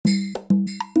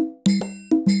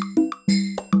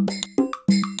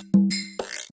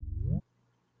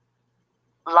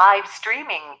Live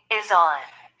streaming is on.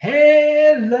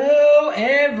 Hello,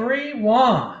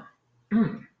 everyone.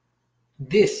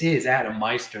 This is Adam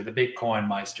Meister, the Bitcoin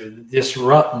Meister, the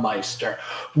Disrupt Meister.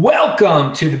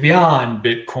 Welcome to the Beyond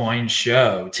Bitcoin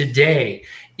Show. Today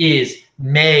is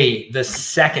May the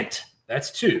 2nd.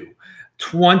 That's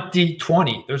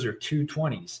 2020. Those are two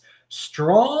 20s.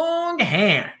 Strong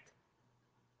hand.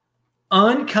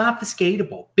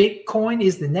 Unconfiscatable. Bitcoin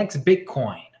is the next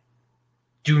Bitcoin.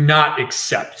 Do not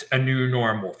accept a new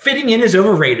normal. Fitting in is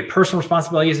overrated. Personal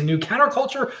responsibility is a new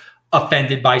counterculture.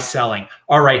 Offended by selling.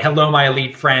 All right. Hello, my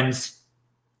elite friends.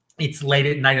 It's late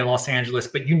at night in Los Angeles,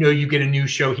 but you know you get a new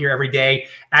show here every day.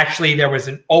 Actually, there was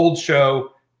an old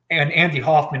show, and Andy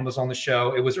Hoffman was on the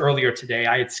show. It was earlier today.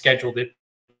 I had scheduled it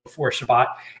before Shabbat.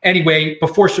 Anyway,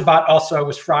 before Shabbat also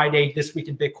was Friday, This Week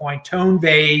in Bitcoin. Tone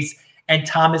Vase and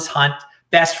Thomas Hunt,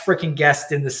 best freaking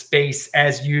guest in the space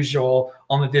as usual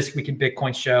on the This Week in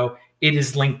Bitcoin show. It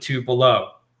is linked to below.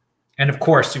 And of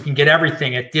course, you can get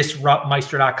everything at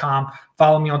disruptmeister.com.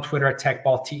 Follow me on Twitter at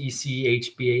TechBalt,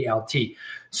 TECHBALT.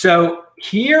 So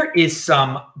here is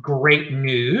some great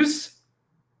news.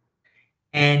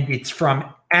 And it's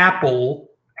from Apple.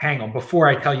 Hang on, before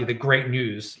I tell you the great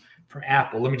news from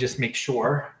Apple, let me just make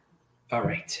sure. All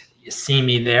right, you see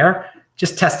me there.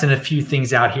 Just testing a few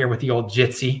things out here with the old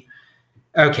Jitsi.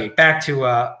 Okay, back to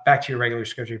your regular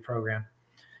scheduled program.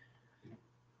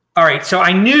 All right, so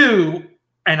I knew,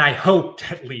 and I hoped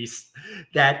at least,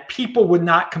 that people would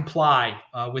not comply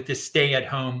with this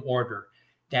stay-at-home order,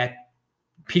 that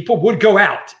people would go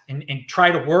out and try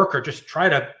to work or just try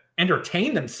to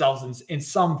entertain themselves in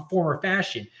some form or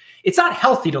fashion. It's not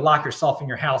healthy to lock yourself in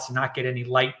your house and not get any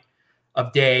light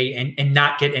of day and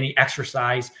not get any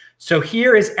exercise. So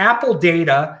here is Apple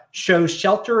data shows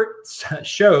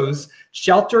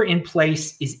shelter in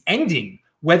place is ending,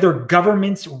 whether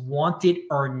governments want it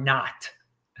or not.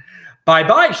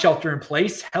 Bye-bye shelter in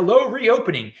place. Hello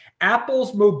reopening.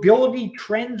 Apple's mobility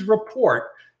trends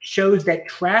report shows that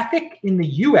traffic in the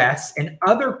US and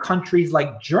other countries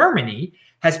like Germany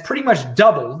has pretty much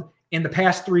doubled in the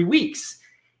past 3 weeks.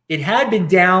 It had been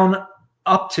down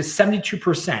up to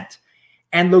 72%.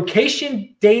 And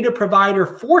location data provider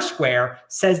Foursquare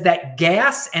says that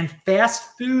gas and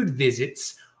fast food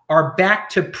visits are back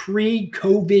to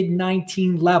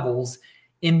pre-COVID-19 levels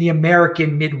in the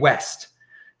American Midwest.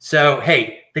 So,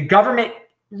 hey, the government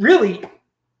really,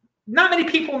 not many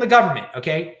people in the government,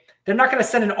 okay? They're not going to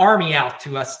send an army out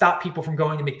to stop people from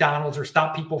going to McDonald's or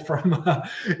stop people from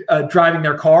driving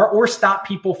their car or stop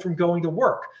people from going to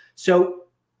work. So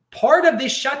part of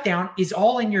this shutdown is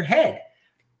all in your head.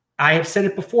 I have said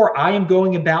it before. I am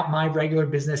going about my regular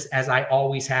business as I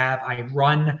always have. I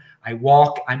run, I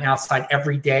walk, I'm outside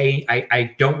every day.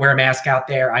 I don't wear a mask out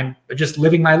there. I'm just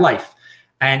living my life.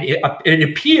 And it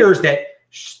appears that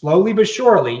slowly but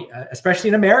surely, especially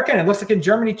in America, and it looks like in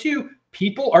Germany too,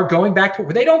 people are going back to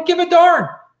where they don't give a darn.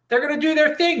 They're going to do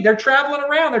their thing. They're traveling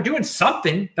around. They're doing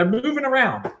something. They're moving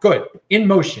around. Good. In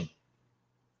motion.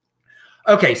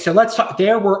 Okay, so let's talk.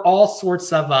 There were all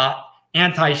sorts of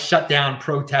anti-shutdown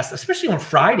protests, especially on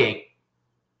Friday.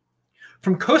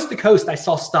 From coast to coast, I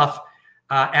saw stuff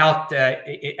out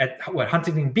at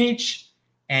Huntington Beach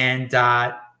and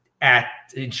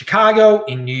in Chicago,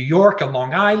 in New York, and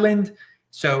Long Island.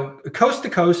 So coast to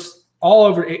coast, all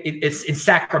over. It's in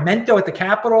Sacramento at the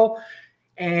Capitol.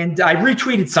 And I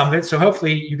retweeted some of it. So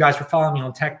hopefully you guys were following me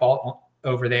on TechBalt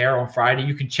over there on Friday.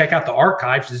 You can check out the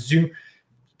archives, the Zoom,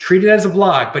 treat it as a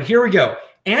vlog. But here we go.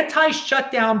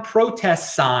 Anti-shutdown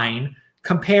protest sign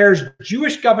compares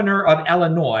Jewish governor of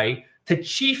Illinois to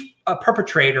chief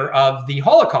perpetrator of the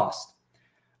Holocaust.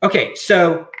 Okay,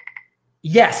 so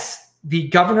yes, the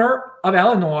governor of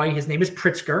Illinois, his name is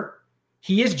Pritzker.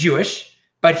 He is Jewish,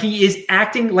 but he is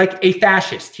acting like a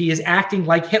fascist. He is acting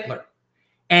like Hitler.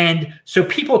 And so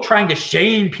people trying to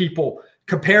shame people,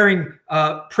 comparing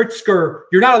Pritzker,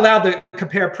 you're not allowed to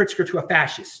compare Pritzker to a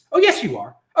fascist. Oh, yes, you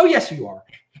are. Oh, yes, you are.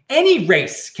 Any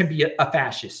race can be a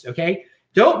fascist, okay?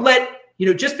 Don't let,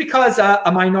 just because a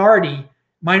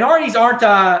minorities aren't,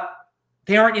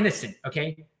 they aren't innocent,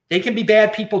 okay? They can be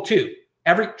bad people too.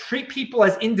 Treat people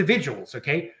as individuals,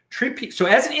 okay? So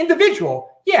as an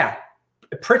individual, yeah,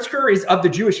 Pritzker is of the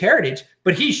Jewish heritage,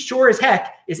 but he sure as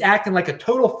heck is acting like a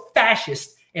total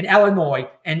fascist in Illinois,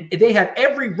 and they have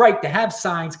every right to have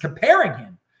signs comparing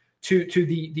him to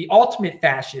the ultimate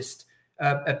fascist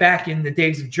back in the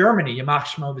days of Germany, Yamach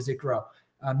Shmo v'Zikro.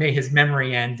 May his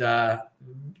memory and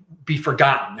be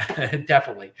forgotten,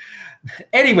 definitely.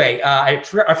 Anyway, I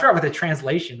forgot what the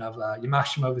translation of Yamach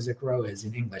Shmo v'Zikro is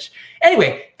in English.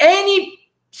 Anyway,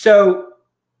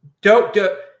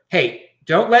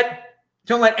 don't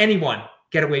let anyone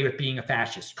get away with being a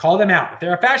fascist. Call them out. If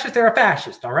they're a fascist, they're a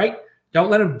fascist, all right? Don't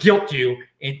let them guilt you,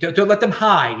 and don't let them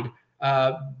hide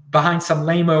behind some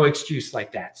lame-o excuse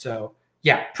like that. So,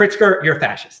 yeah, Pritzker, you're a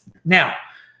fascist. Now,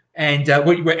 and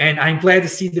I'm glad to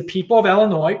see the people of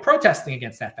Illinois protesting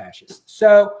against that fascist.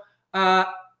 So,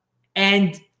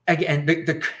 and again,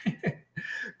 the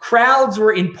crowds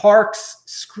were in parks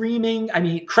screaming. I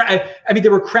mean,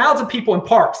 there were crowds of people in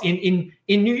parks in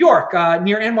New York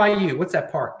near NYU. What's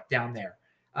that park down there?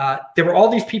 There were all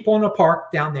these people in a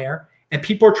park down there, and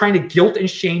people are trying to guilt and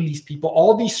shame these people.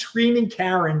 All these screaming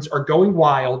Karens are going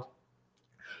wild,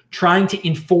 trying to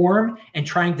inform and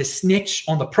trying to snitch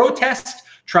on the protest,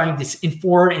 trying to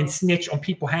inform and snitch on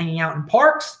people hanging out in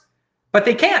parks, but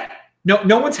they can't.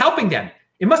 No one's helping them.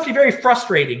 It must be very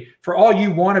frustrating for all you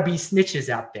wannabe snitches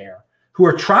out there who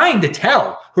are trying to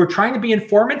tell, who are trying to be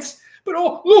informants, but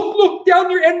oh, look, down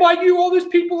near NYU, all those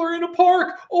people are in a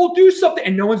park. Oh, do something.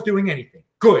 And no one's doing anything.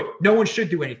 Good. No one should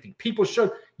do anything. People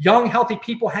should. Young, healthy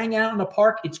people hanging out in the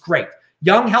park, it's great.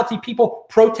 Young, healthy people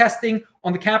protesting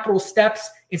on the Capitol steps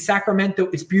in Sacramento,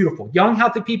 it's beautiful. Young,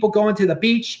 healthy people going to the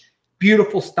beach,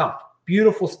 beautiful stuff.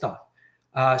 Beautiful stuff.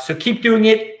 So keep doing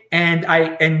it.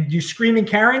 And you screaming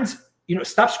Karens,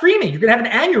 stop screaming. You're going to have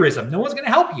an aneurysm. No one's going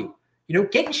to help you.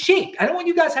 Get in shape. I don't want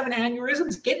you guys having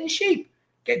aneurysms. Get in shape.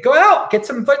 Go out. Get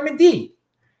some vitamin D.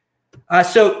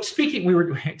 So speaking, we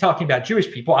were talking about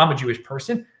Jewish people. I'm a Jewish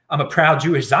person. I'm a proud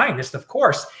Jewish Zionist, of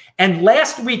course. And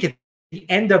last week, at the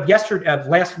end of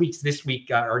this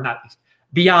week, or not,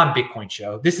 Beyond Bitcoin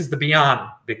Show. This is the Beyond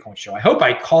Bitcoin Show. I hope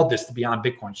I called this the Beyond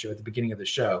Bitcoin Show at the beginning of the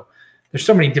show. There's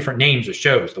so many different names of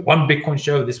shows. The One Bitcoin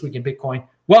Show, This Week in Bitcoin.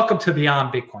 Welcome to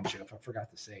Beyond Bitcoin Show, if I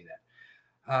forgot to say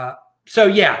that. So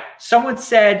yeah, someone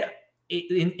said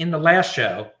in the last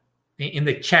show, in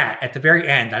the chat at the very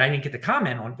end, and I didn't get the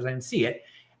comment on it because I didn't see it,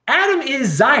 Adam is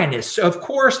Zionist. So of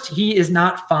course he is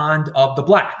not fond of the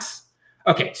blacks.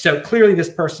 Okay, so clearly this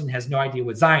person has no idea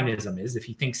what Zionism is. If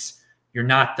he thinks you're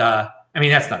not,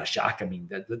 that's not a shock. I mean,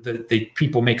 the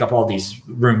people make up all these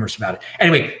rumors about it.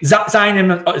 Anyway,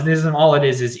 Zionism, all it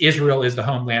is Israel is the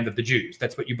homeland of the Jews.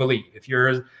 That's what you believe. If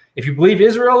you believe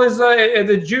Israel is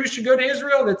the Jews should go to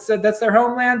Israel, that's their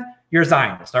homeland, you're a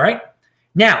Zionist. All right.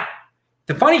 Now,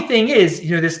 the funny thing is,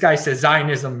 this guy says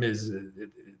Zionism is,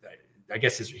 I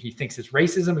guess he thinks it's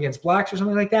racism against blacks or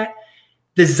something like that.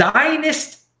 The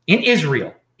Zionists in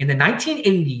Israel in the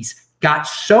 1980s got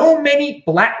so many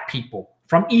black people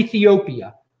from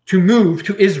Ethiopia to move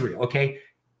to Israel, okay?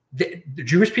 The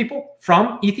Jewish people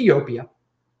from Ethiopia,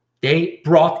 they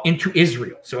brought into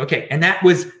Israel. So, okay, and that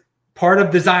was part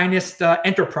of the Zionist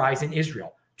enterprise in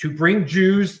Israel, to bring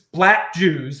black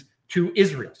Jews to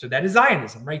Israel. So that is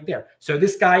Zionism right there. So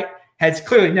this guy has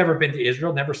clearly never been to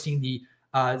Israel, never seen the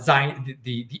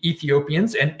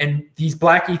Ethiopians, and these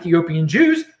black Ethiopian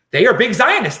Jews, they are big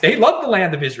Zionists. They love the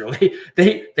land of Israel.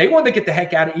 They want to get the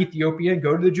heck out of Ethiopia and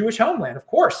go to the Jewish homeland. Of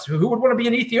course, who would want to be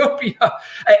in Ethiopia?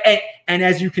 And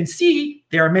as you can see,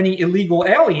 there are many illegal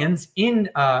aliens in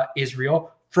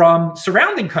Israel from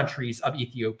surrounding countries of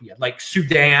Ethiopia, like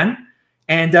Sudan.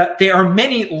 And there are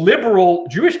many liberal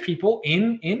Jewish people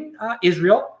in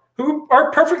Israel who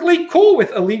are perfectly cool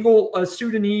with illegal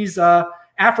Sudanese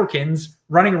Africans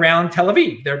running around Tel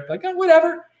Aviv. They're like, oh,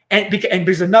 whatever. And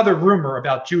there's another rumor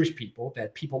about Jewish people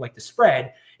that people like to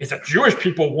spread, is that Jewish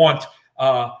people want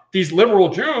these liberal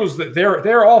Jews, that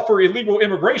they're all for illegal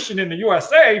immigration in the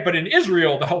USA, but in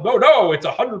Israel, no, it's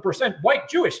 100% white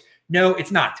Jewish. No,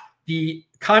 it's not. The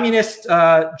communist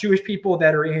Jewish people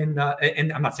that are in,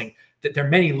 and I'm not saying that there are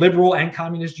many liberal and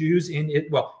communist Jews in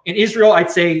Israel,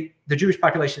 I'd say the Jewish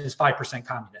population is 5%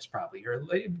 communist, probably, or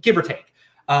give or take.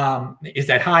 Is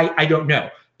that high? I don't know.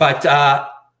 But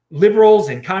liberals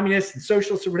and communists and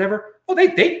socialists or whatever, well,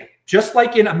 they just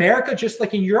like in America, just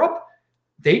like in Europe,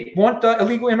 they want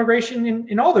illegal immigration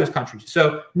in all those countries.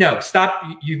 So no, stop.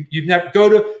 You never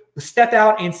step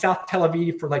out in South Tel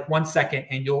Aviv for like 1 second,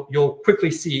 and you'll quickly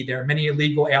see there are many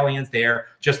illegal aliens there,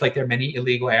 just like there are many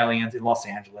illegal aliens in Los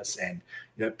Angeles. And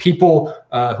people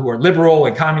who are liberal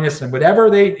and communist and whatever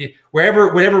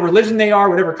whatever religion they are,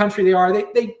 whatever country they are,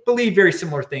 they believe very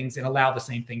similar things and allow the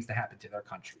same things to happen to their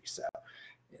country. So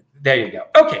there you go.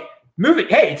 Okay, moving.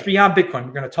 Hey, it's Beyond Bitcoin.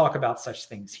 We're going to talk about such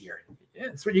things here. Yeah,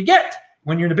 that's what you get.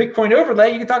 When you're in a Bitcoin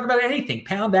overlay, you can talk about anything.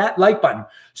 Pound that like button.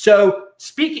 So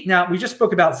now, we just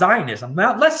spoke about Zionism.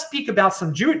 Now let's speak about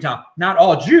some Jews. Now, not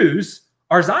all Jews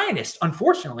are Zionists,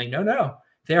 unfortunately. No.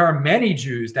 There are many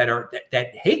Jews that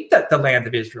hate the land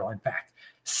of Israel. In fact,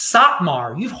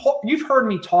 Satmar. You've heard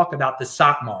me talk about the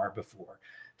Satmar before.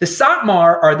 The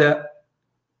Satmar are the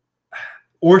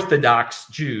Orthodox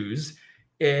Jews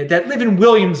that live in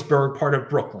Williamsburg, part of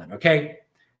Brooklyn. Okay,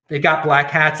 They got black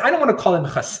hats. I don't want to call them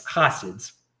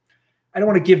Hasids. I don't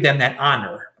want to give them that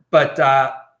honor. But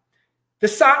the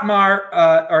Satmar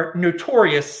are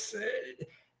notorious.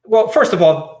 Well, first of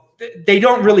all, they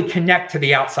don't really connect to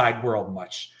the outside world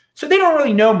much. So they don't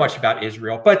really know much about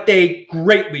Israel, but they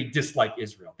greatly dislike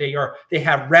Israel. They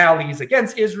have rallies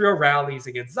against Israel, rallies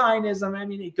against Zionism. I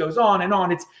mean, it goes on and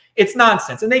on. It's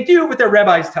nonsense. And they do what their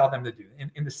rabbis tell them to do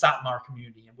in the Satmar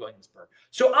community in Williamsburg.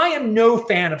 So I am no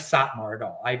fan of Satmar at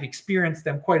all. I've experienced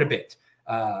them quite a bit.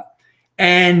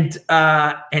 And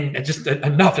just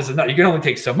enough is enough. You can only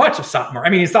take so much of Satmar. I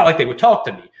mean, it's not like they would talk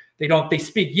to me. They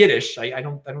speak Yiddish. I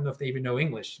don't know if they even know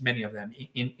English, many of them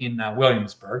in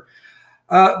Williamsburg.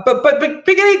 But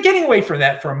getting away from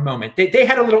that for a moment, they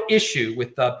had a little issue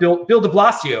with Bill de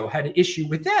Blasio had an issue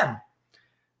with them,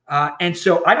 and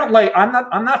so I'm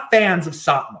not fans of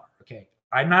Satmar. Okay,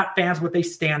 I'm not fans of what they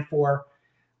stand for,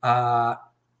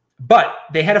 but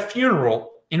they had a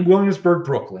funeral in Williamsburg,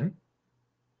 Brooklyn,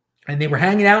 and they were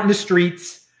hanging out in the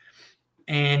streets,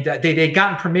 and they'd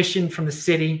gotten permission from the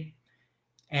city.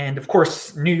 And of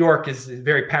course, New York is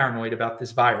very paranoid about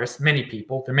this virus. Many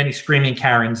people, there are many screaming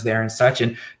Karens there and such.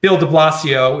 And Bill de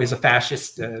Blasio is a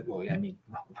fascist.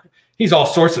 He's all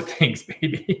sorts of things,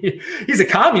 baby. He's a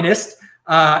communist,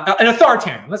 an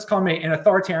authoritarian. Let's call him an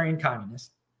authoritarian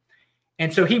communist.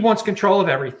 And so he wants control of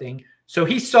everything. So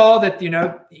he saw that,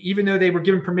 even though they were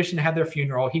given permission to have their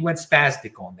funeral, he went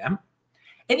spastic on them.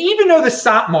 And even though the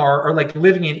Satmar are like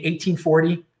living in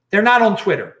 1840, they're not on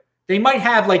Twitter. They might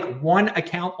have like one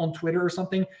account on Twitter or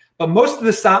something, but most of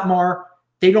the Satmar,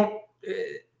 they don't,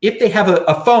 if they have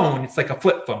a phone, it's like a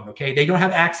flip phone, okay? They don't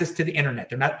have access to the internet.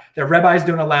 Their rabbis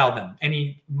don't allow them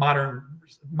any modern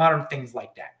things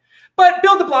like that. But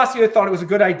Bill de Blasio thought it was a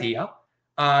good idea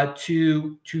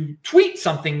to tweet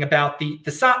something about the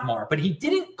Satmar, but he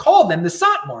didn't call them the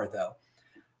Satmar though.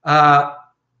 I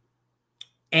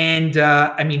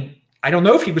mean, I don't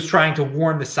know if he was trying to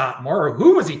warn the Satmar or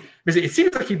who was he, because it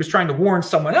seems like he was trying to warn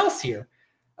someone else here.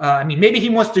 I mean, maybe he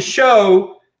wants to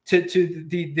show to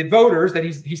the voters that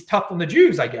he's tough on the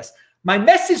Jews, I guess. My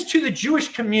message to the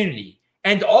Jewish community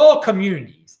and all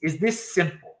communities is this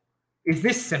simple.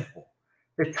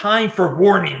 The time for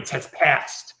warnings has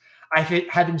passed. I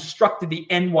have instructed the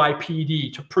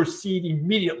NYPD to proceed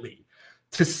immediately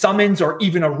to summons or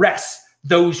even arrest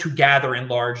those who gather in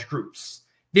large groups.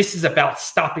 This is about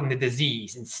stopping the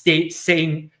disease and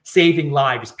saving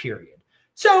lives, period.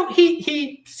 So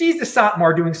he sees the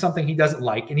Satmar doing something he doesn't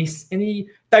like, and he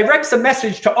directs a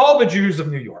message to all the Jews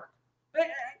of New York.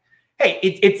 Hey,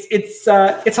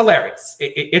 it's hilarious.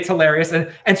 It's hilarious,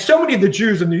 and so many of the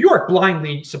Jews of New York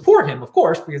blindly support him, of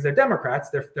course, because they're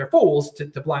Democrats. They're fools to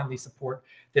blindly support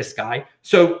this guy.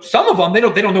 So some of them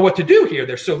they don't know what to do here.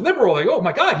 They're so liberal. Like, oh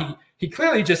my God, he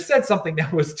clearly just said something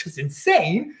that was just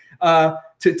insane.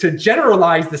 To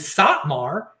generalize the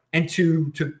Satmar and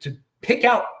to pick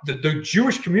out the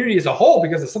Jewish community as a whole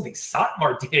because of something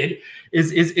Satmar did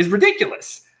is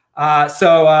ridiculous.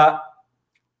 The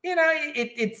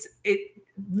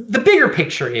bigger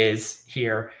picture is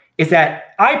that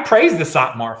I praise the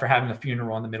Satmar for having a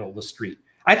funeral in the middle of the street.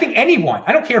 I think anyone,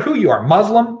 I don't care who you are,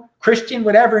 Muslim, Christian,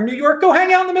 whatever, in New York, go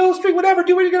hang out in the middle of the street, whatever,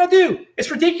 do what you're going to do. It's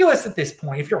ridiculous at this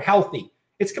point if you're healthy.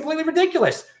 It's completely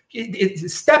ridiculous.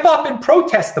 Step up and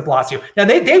protest de Blasio. Now,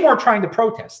 they weren't trying to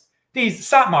protest. These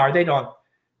Satmar, they don't.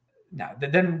 No,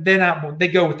 they're not. They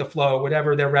go with the flow,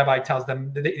 whatever their rabbi tells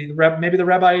them. Maybe the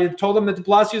rabbi told them that de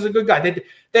Blasio is a good guy. They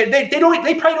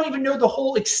probably don't even know the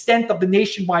whole extent of the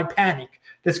nationwide panic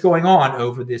that's going on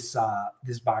over this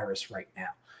virus right now.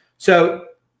 So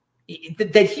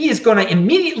that he is going to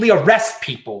immediately arrest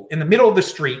people in the middle of the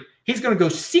street. He's going to go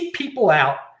seek people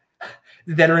out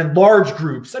that are in large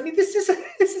groups. I mean, this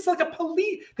is like a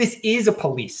police. This is a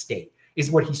police state,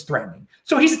 is what he's threatening.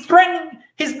 So he's threatening.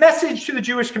 His message to the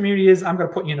Jewish community is, "I'm going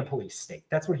to put you in a police state."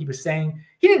 That's what he was saying.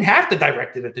 He didn't have to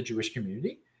direct it at the Jewish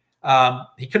community.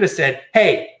 He could have said,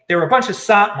 "Hey, there were a bunch of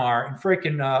Satmar in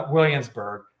freaking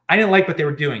Williamsburg. I didn't like what they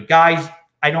were doing, guys.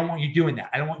 I don't want you doing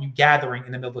that. I don't want you gathering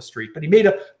in the middle of the street." But he made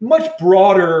a much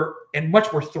broader and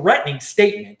much more threatening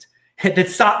statement that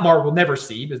Satmar will never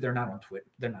see because they're not on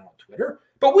Twitter.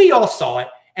 But we all saw it,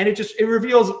 and it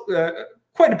reveals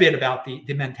quite a bit about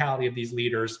the mentality of these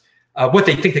leaders, what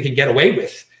they think they can get away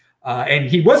with. And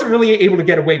he wasn't really able to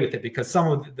get away with it because some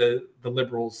of the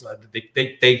liberals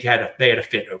they had a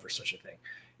fit over such a thing.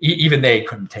 Even they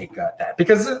couldn't take that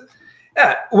because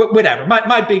whatever.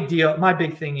 My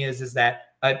big thing is that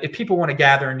if people want to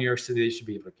gather in New York City, they should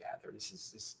be able to gather. This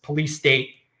is this police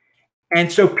state, and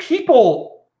so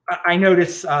people. I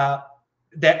notice that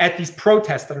at these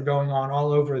protests that are going on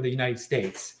all over the United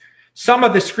States, Some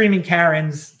of the screaming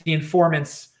Karens, the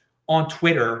informants on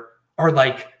Twitter, are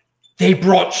like, they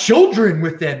brought children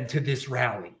with them to this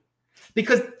rally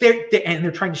because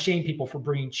they're trying to shame people for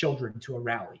bringing children to a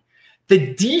rally.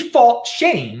 The default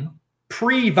shame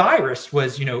pre-virus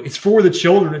was, it's for the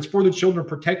children. It's for the children.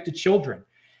 Protect the children.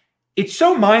 It's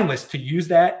so mindless to use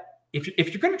that. If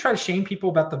you're going to try to shame people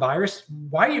about the virus,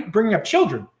 why are you bringing up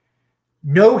children?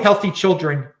 No healthy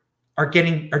children are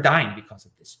dying because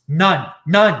of this. None.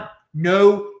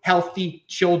 No healthy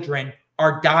children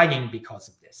are dying because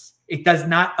of this. It does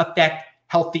not affect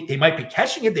healthy. They might be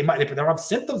catching it. They don't have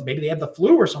symptoms. Maybe they have the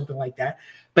flu or something like that.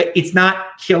 But it's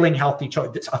not killing healthy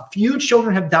children. A few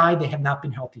children have died. They have not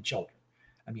been healthy children.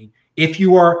 I mean, if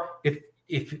you're,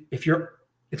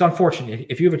 it's unfortunate.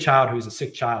 If you have a child who's a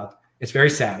sick child, it's very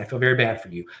sad. I feel very bad for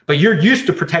you. But you're used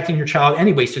to protecting your child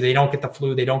anyway, so they don't get the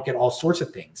flu. They don't get all sorts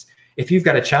of things. If you've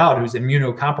got a child who's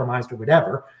immunocompromised or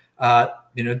whatever,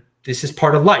 this is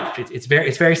part of life. It's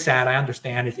very sad. I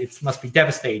understand. It must be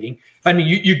devastating. I mean,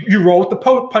 you roll with the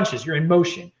punches. You're in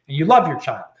motion, and you love your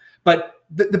child. But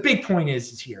the big point is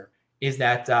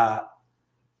that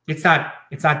it's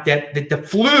not dead. The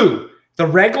flu, the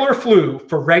regular flu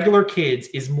for regular kids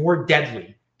is more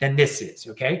deadly than this is.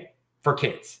 Okay, for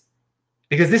kids.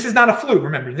 Because this is not a flu.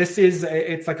 Remember,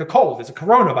 it's like a cold. It's a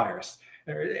coronavirus.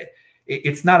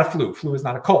 It's not a flu. Flu is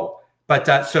not a cold.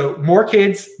 But so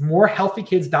more healthy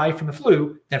kids die from the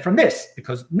flu than from this,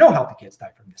 because no healthy kids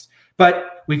die from this.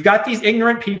 But we've got these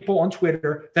ignorant people on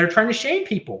Twitter that are trying to shame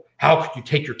people. How could you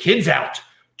take your kids out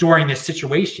during this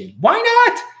situation? Why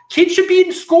not? Kids should be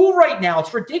in school right now.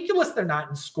 It's ridiculous they're not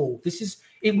in school.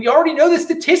 We already know the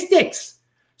statistics.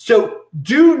 So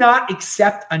do not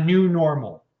accept a new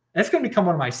normal. That's going to become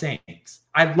one of my sayings.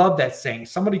 I love that saying.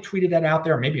 Somebody tweeted that out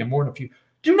there, or maybe more than a few.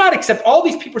 Do not accept. All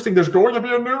these people saying there's going to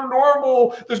be a new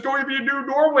normal. There's going to be a new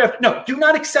normal. No, do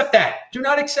not accept that. Do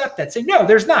not accept that. Say, no,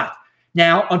 there's not.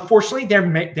 Now, unfortunately,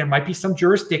 there might be some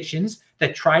jurisdictions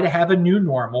that try to have a new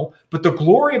normal, but the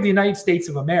glory of the United States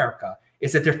of America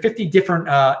is that there are 50 different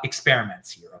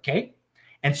experiments here, okay?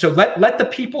 And so let the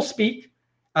people speak.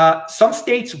 Some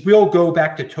states will go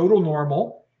back to total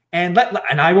normal, and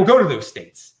I will go to those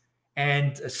states.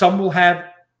 And some will have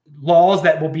laws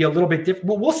that will be a little bit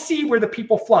different. We'll see where the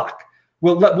people flock.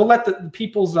 We'll let the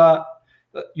people's,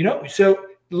 so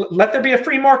let there be a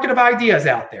free market of ideas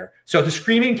out there. So the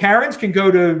screaming Karens can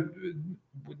go to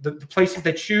the places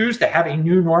that choose to have a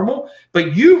new normal.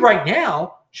 But you right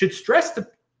now should stress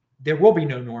there will be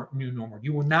no new normal.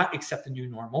 You will not accept the new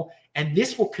normal. And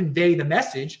this will convey the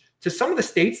message to some of the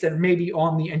states that may be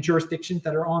and jurisdictions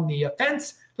that are on the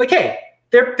fence. Like, hey,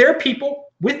 there are people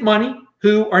with money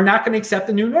who are not going to accept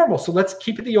the new normal. So let's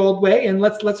keep it the old way and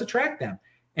let's attract them.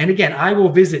 And again, I will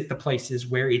visit the places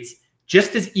where it's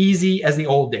just as easy as the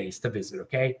old days to visit,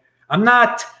 okay? I'm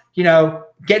not,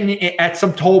 getting at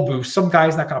some toll booth. Some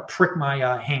guy's not going to prick my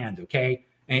hand, okay,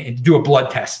 and do a blood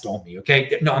test on me,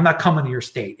 okay? No, I'm not coming to your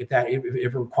state if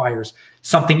it requires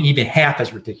something even half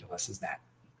as ridiculous as that.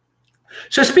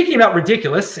 So speaking about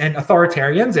ridiculous and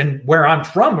authoritarians and where I'm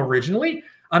from originally,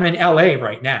 I'm in LA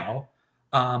right now.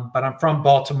 But I'm from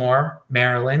Baltimore,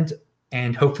 Maryland,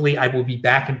 and hopefully I will be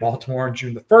back in Baltimore on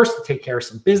June the 1st to take care of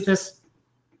some business.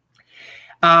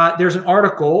 There's an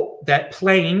article that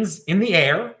planes in the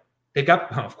air,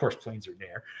 of course planes are in the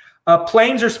air,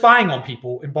 planes are spying on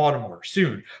people in Baltimore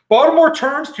soon. Baltimore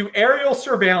turns to aerial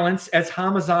surveillance as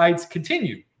homicides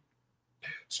continue.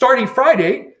 Starting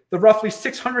Friday, the roughly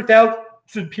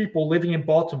 600,000 people living in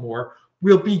Baltimore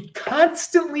will be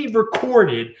constantly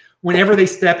recorded whenever they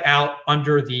step out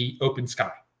under the open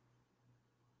sky.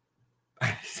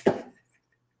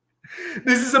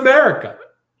 This is America.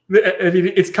 I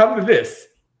mean, it's come to this.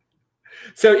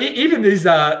 So even these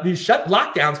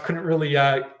lockdowns couldn't really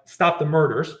stop the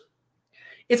murders.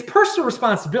 It's personal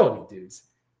responsibility, dudes.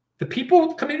 The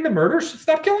people committing the murders should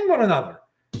stop killing one another.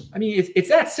 I mean, it's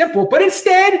that simple. But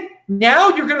instead, now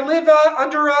you're going to live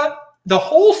under the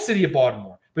whole city of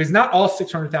Baltimore, because not all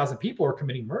 600,000 people are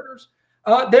committing murders.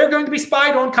 They're going to be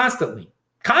spied on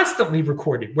constantly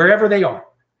recorded wherever they are.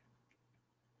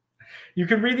 You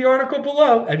can read the article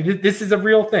below. I mean, this is a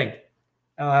real thing.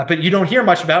 But you don't hear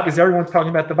much about it because everyone's talking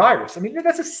about the virus. I mean,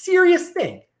 that's a serious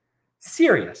thing.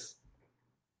 Serious.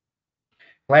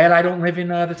 Glad I don't live in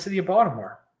the city of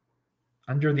Baltimore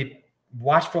under the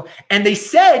watchful. And they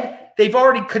said they've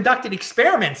already conducted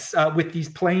experiments with these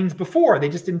planes before. They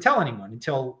just didn't tell anyone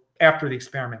until after the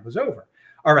experiment was over.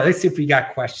 All right, let's see if we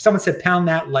got questions. Someone said, pound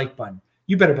that like button.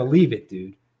 You better believe it,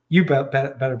 dude. You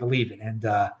better believe it. And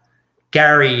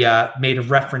Gary made a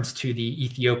reference to the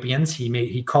Ethiopians.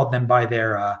 He called them by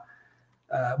their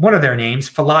one of their names,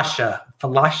 Falasha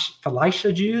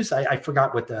Jews. I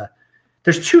forgot what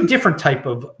there's two different type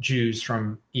of Jews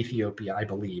from Ethiopia, I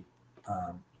believe.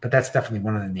 But that's definitely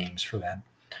one of the names for them.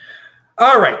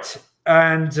 All right.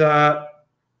 And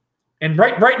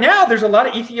right now, there's a lot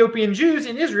of Ethiopian Jews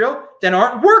in Israel that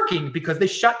aren't working because they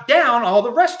shut down all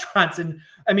the restaurants. And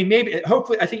I mean,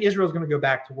 hopefully, I think Israel's going to go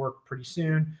back to work pretty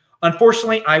soon.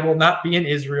 Unfortunately, I will not be in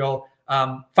Israel.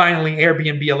 Finally,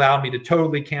 Airbnb allowed me to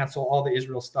totally cancel all the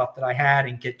Israel stuff that I had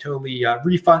and get totally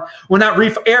refund. Well, not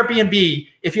refund. Airbnb,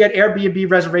 if you had Airbnb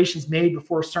reservations made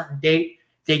before a certain date,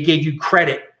 they gave you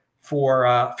credit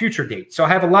for future dates. So I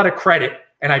have a lot of credit,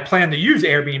 and I plan to use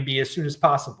Airbnb as soon as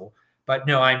possible. But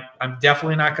no, I'm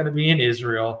definitely not going to be in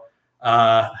Israel.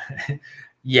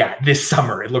 Yeah, this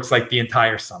summer. It looks like the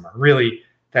entire summer. Really,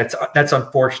 that's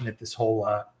unfortunate. This whole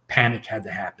panic had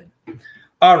to happen.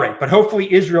 All right, but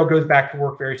hopefully Israel goes back to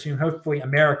work very soon. Hopefully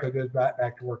America goes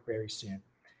back to work very soon.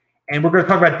 And we're going to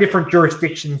talk about different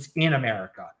jurisdictions in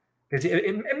America.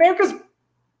 Because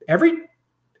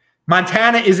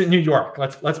Montana isn't New York.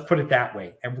 Let's put it that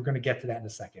way. And we're going to get to that in a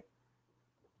second.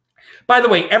 By the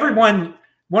way, everyone,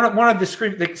 one of the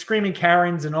screaming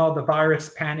Karens and all the virus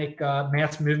panic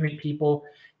mass movement people,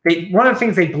 one of the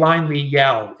things they blindly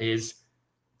yell is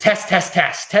test, test,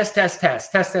 test, test, test,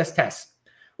 test, test, test, test.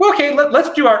 Well, okay,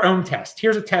 let's do our own test.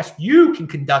 Here's a test you can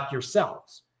conduct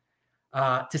yourselves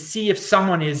to see if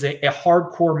someone is a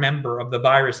hardcore member of the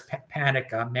virus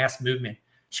panic mass movement,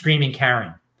 screaming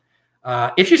Karen.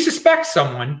 If you suspect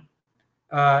someone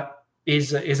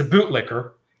is a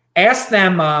bootlicker, ask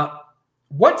them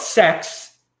what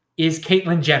sex is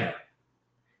Caitlyn Jenner.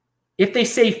 If they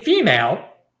say female,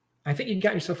 I think you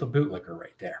got yourself a bootlicker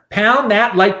right there. Pound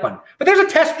that like button. But there's a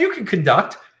test you can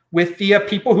conduct with the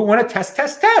people who want to test.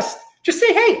 Just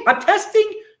say, hey, I'm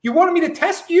testing. You wanted me to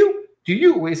test you?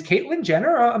 Is Caitlyn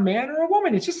Jenner a man or a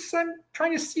woman? It's just, I'm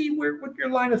trying to see what your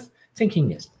line of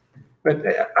thinking is. But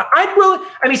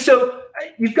so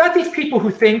you've got these people who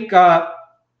think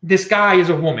this guy is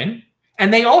a woman,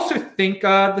 and they also think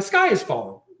the sky is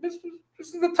falling. This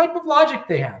is the type of logic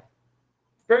they have.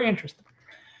 Very interesting.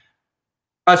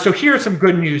 So here's some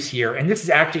good news here. And this is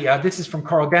actually, this is from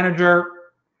Karl Denninger.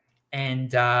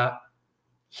 And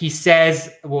he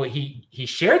says, well, he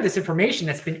shared this information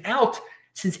that's been out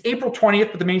since April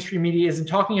 20th, but the mainstream media isn't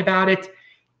talking about it.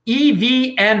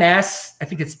 EVMS, I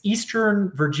think it's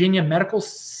Eastern Virginia Medical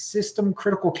System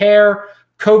Critical Care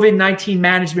COVID-19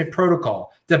 Management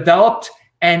Protocol, developed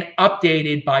and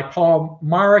updated by Paul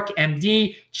Marik,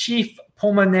 MD, Chief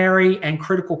Pulmonary and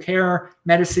Critical Care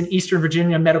Medicine, Eastern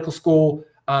Virginia Medical School,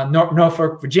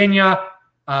 Norfolk, Virginia.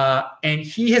 And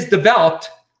he has developed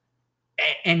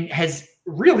and has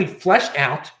really fleshed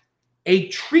out a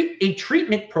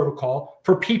treatment protocol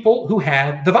for people who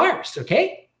have the virus.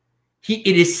 Okay,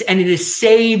 it has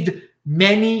saved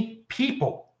many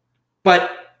people,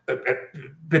 but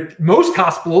most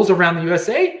hospitals around the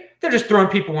USA, they're just throwing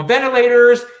people on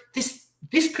ventilators.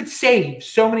 This could save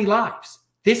so many lives.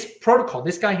 This protocol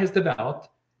this guy has developed,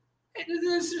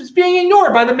 this is being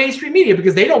ignored by the mainstream media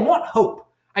because they don't want hope.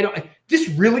 This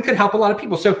really could help a lot of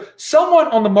people. So someone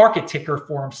on the Market Ticker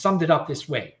forum summed it up this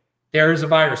way. There is a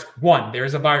virus. 1, there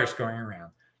is a virus going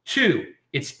around. 2,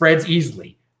 it spreads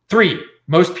easily. 3,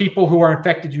 most people who are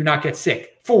infected do not get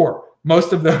sick. 4,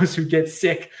 most of those who get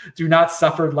sick do not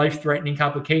suffer life-threatening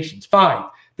complications. 5,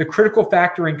 the critical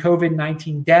factor in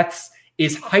COVID-19 deaths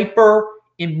is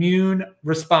hyperimmune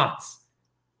response.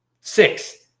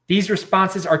 6, these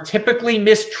responses are typically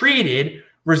mistreated,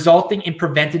 resulting in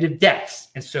preventative deaths.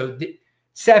 And so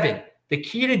 7, the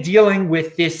key to dealing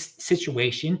with this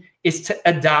situation is to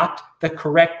adopt the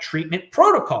correct treatment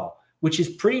protocol, which is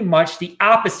pretty much the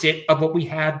opposite of what we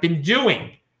have been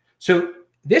doing. So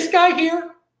this guy here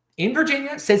in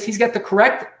Virginia says he's got the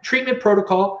correct treatment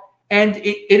protocol, and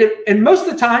and most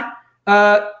of the time,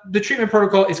 the treatment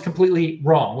protocol is completely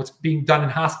wrong. What's being done in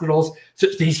hospitals. So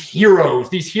these heroes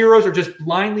are just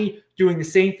blindly doing the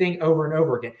same thing over and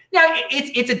over again. Now,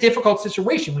 it's a difficult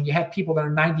situation when you have people that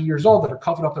are 90 years old that are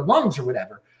coughing up their lungs or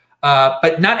whatever.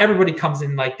 But not everybody comes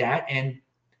in like that. And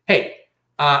hey,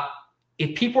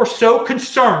 if people are so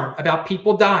concerned about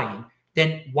people dying,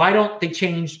 then why don't they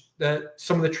change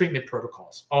some of the treatment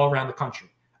protocols all around the country?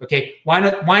 Okay, why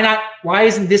not? Why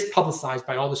isn't this publicized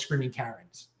by all the screaming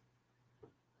Karens?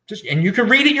 And you can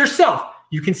read it yourself.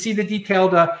 You can see the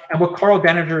detailed and what Karl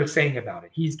Denninger is saying about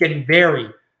it. He's getting very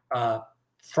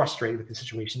frustrated with the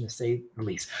situation, to say the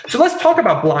least. So let's talk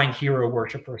about blind hero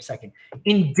worship for a second.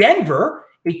 In Denver,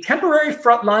 a temporary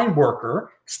frontline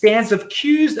worker stands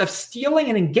accused of stealing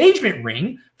an engagement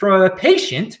ring from a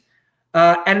patient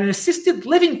at an assisted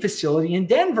living facility in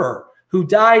Denver who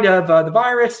died of the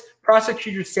virus.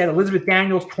 Prosecutors said Elizabeth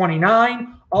Daniels,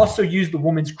 29, also used the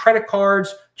woman's credit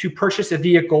cards to purchase a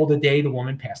vehicle the day the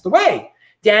woman passed away.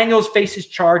 Daniels faces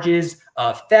charges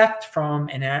of theft from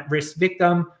an at-risk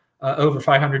victim, over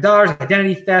 $500,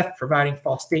 identity theft, providing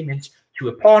false statements to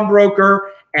a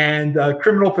pawnbroker, and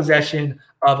criminal possession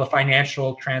of a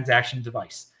financial transaction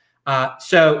device.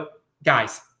 So,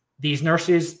 guys, these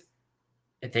nurses,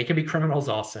 they can be criminals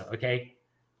also, okay?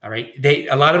 All right.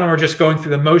 A lot of them are just going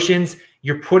through the motions.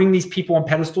 You're putting these people on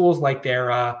pedestals like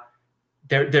they're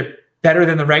better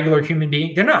than the regular human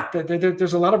being. They're not.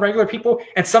 There's a lot of regular people,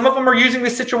 and some of them are using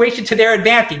this situation to their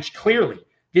advantage. Clearly,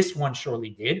 this one surely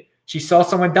did. She saw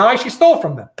someone die. She stole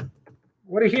from them.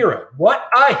 What a hero. What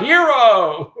a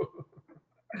hero.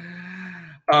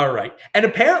 All right. And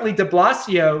apparently de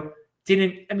Blasio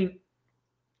didn't, I mean,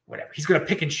 whatever. He's going to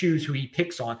pick and choose who he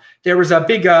picks on. There was a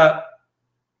big,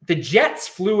 the Jets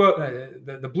flew,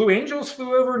 the Blue Angels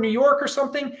flew over New York or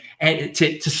something, and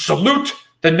to salute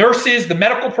the nurses, the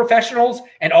medical professionals,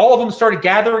 and all of them started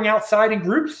gathering outside in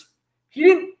groups.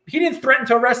 He didn't threaten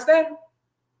to arrest them.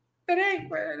 But hey,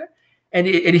 and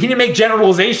he didn't make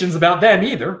generalizations about them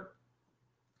either.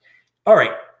 All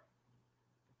right.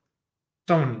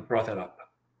 Someone brought that up.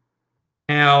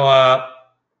 Now,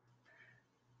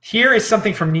 here is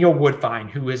something from Neil Woodfine,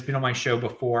 who has been on my show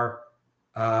before.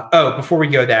 Before we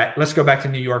go that, let's go back to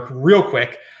New York real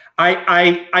quick.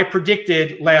 I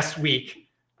predicted last week,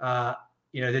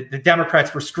 the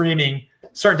Democrats were screaming,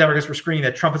 certain Democrats were screaming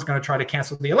that Trump is going to try to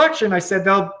cancel the election. I said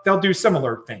they'll do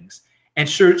similar things. And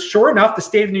sure enough, the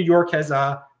state of New York has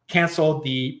canceled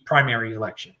the primary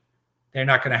election. They're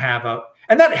not going to have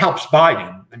and that helps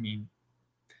Biden. I mean,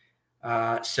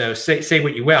 so say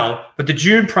what you will, but the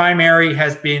June primary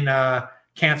has been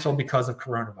canceled because of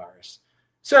coronavirus.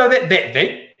 So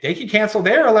they can cancel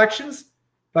their elections,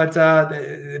 but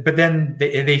then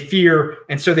they fear,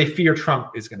 and so they fear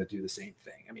Trump is going to do the same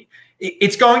thing. I mean,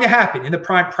 it's going to happen. In the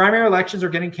primary elections are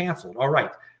getting canceled, all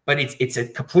right, but it's a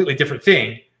completely different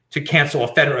thing to cancel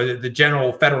the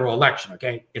general federal election.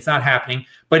 Okay, it's not happening,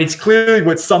 but it's clearly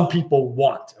what some people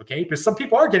want. Okay, because some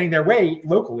people are getting their way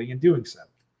locally and doing so.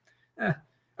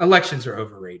 Elections are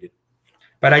overrated.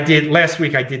 But last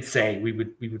week I did say we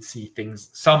would see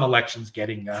some elections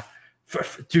getting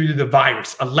due to the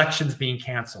virus, elections being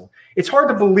canceled. It's hard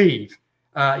to believe,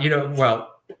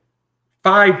 5-10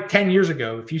 years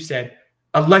ago, if you said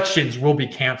elections will be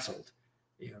canceled,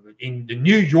 in the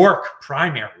New York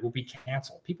primary will be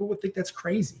canceled, people would think that's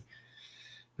crazy.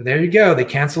 But there you go. They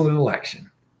canceled an election.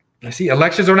 I see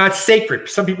elections are not sacred.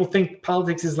 Some people think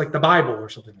politics is like the Bible or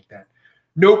something like that.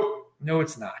 Nope. No,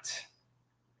 it's not.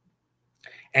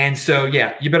 And so,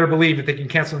 yeah, you better believe that they can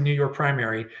cancel the New York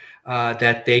primary,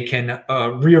 that they can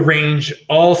rearrange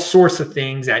all sorts of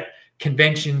things at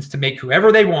conventions to make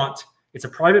whoever they want. It's a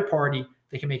private party.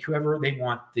 They can make whoever they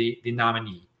want the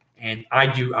nominee. And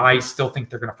I still think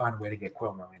they're going to find a way to get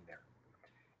Cuomo in there.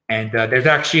 And there's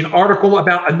actually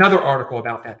another article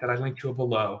about that I linked to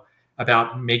below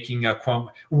about making Cuomo,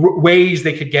 ways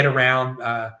they could get around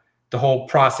the whole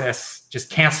process, just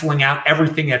canceling out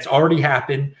everything that's already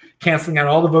happened, canceling out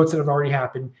all the votes that have already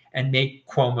happened, and make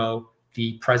Cuomo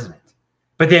the president.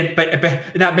 But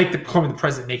not make Cuomo the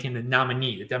president, making the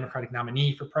nominee, the Democratic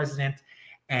nominee for president.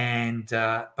 And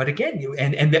but again,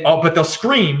 but they'll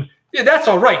scream, yeah, that's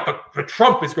all right, but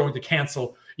Trump is going to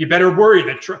cancel. You better worry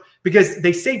that Trump, because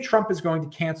they say Trump is going to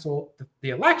cancel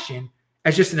the election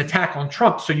as just an attack on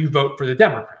Trump, so you vote for the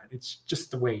Democrat. It's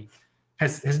just the way.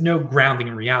 Has no grounding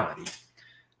in reality.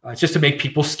 It's just to make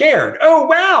people scared. Oh,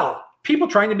 wow. People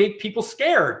trying to make people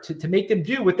scared to make them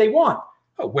do what they want.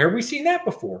 Oh, where have we seen that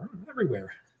before?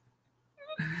 Everywhere.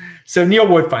 So Neil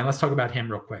Woodfine, let's talk about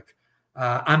him real quick.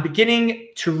 I'm beginning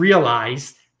to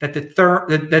realize that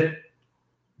the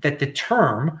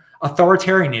term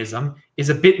authoritarianism is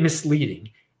a bit misleading.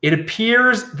 It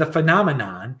appears the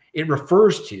phenomenon it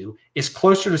refers to is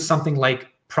closer to something like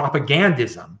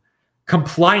propagandism,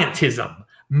 compliantism,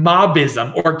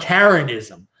 mobism, or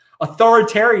Karenism.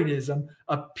 Authoritarianism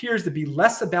appears to be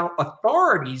less about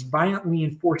authorities violently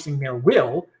enforcing their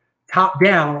will, top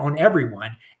down on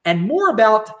everyone, and more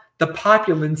about the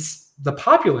populace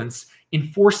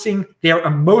enforcing their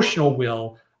emotional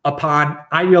will upon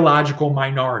ideological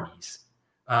minorities,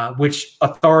 with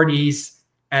authorities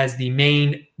as the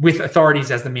main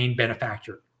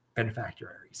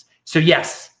beneficiaries. So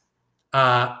yes,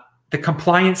 the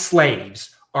compliant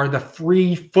slaves are the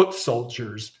free foot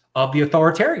soldiers of the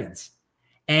authoritarians.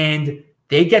 And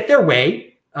they get their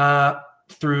way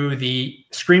through the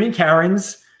screaming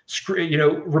Karens,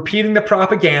 repeating the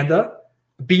propaganda,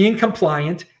 being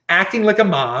compliant, acting like a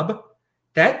mob,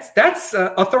 That's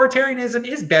authoritarianism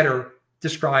is better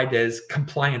described as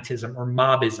compliantism or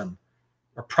mobism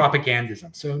or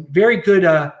propagandism. So very good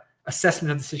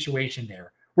assessment of the situation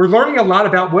there. We're learning a lot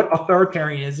about what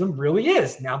authoritarianism really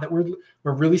is now that we're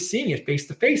really seeing it face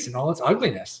to face in all its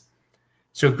ugliness.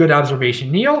 So good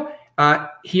observation, Neil.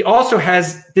 He also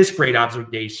has this great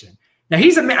observation. Now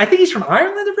I think he's from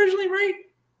Ireland originally, right?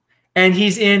 And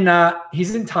he's in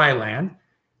Thailand.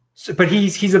 So, but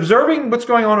he's observing what's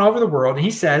going on all over the world, and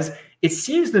he says, it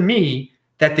seems to me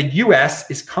that the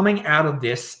U.S. is coming out of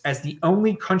this as the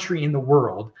only country in the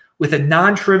world with a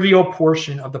non-trivial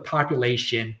portion of the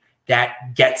population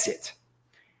that gets it.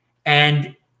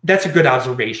 And that's a good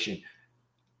observation.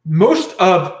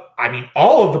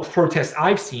 All of the protests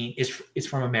I've seen is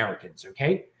from Americans,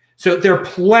 okay? So there are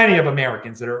plenty of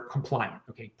Americans that are compliant,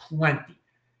 okay? Plenty.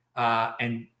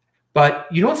 But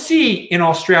you don't see in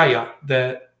Australia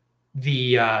the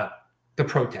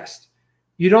protest.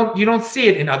 You don't see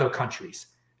it in other countries.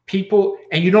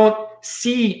 And you don't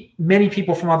see many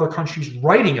people from other countries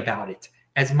writing about it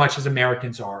as much as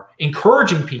Americans are,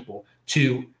 encouraging people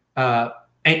to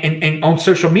and on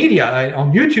social media,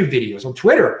 on YouTube videos, on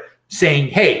Twitter, saying,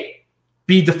 "Hey,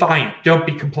 be defiant, don't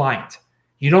be compliant."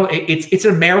 It's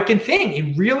an American thing.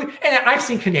 It really, and I've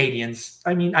seen Canadians.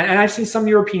 And I've seen some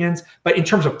Europeans, but in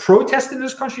terms of protest in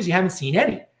those countries, you haven't seen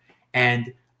any.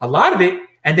 And a lot of it,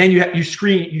 and then you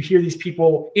hear these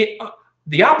people.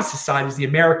 The opposite side is the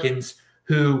Americans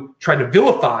who try to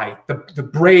vilify the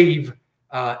brave,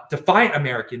 defiant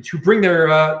Americans who bring their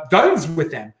guns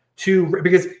with them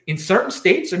because in certain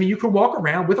states, you can walk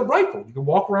around with a rifle. You can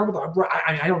walk around with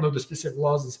I don't know the specific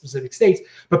laws in specific states,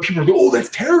 but people go, "Oh, that's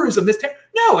terrorism."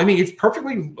 No, it's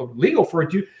perfectly legal for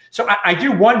it to. So I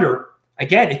do wonder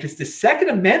again if it's the Second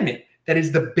Amendment that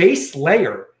is the base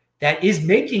layer that is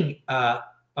making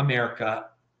America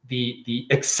the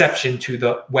exception to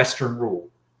the Western rule.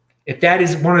 If that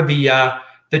is one of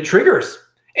the triggers,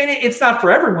 and it's not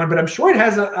for everyone, but I'm sure it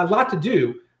has a lot to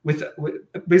do with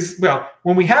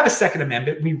when we have a Second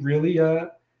Amendment, we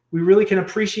really can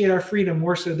appreciate our freedom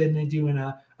more so than they do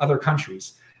in other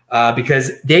countries,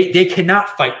 because they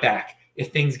cannot fight back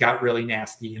if things got really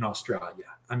nasty in Australia.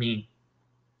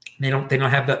 They don't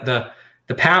have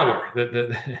the power,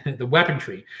 the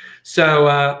weaponry.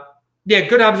 So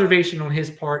good observation on his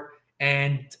part.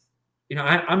 And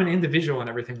I'm an individual and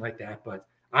everything like that, but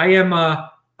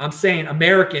I'm saying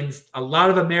a lot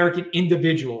of American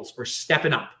individuals are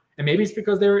stepping up, and maybe it's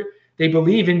because they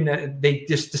believe in they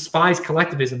just despise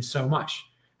collectivism so much.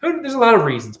 There's a lot of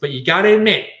reasons, but you got to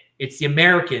admit it's the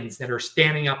Americans that are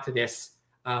standing up to this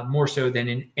more so than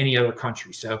in any other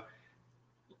country. So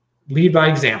lead by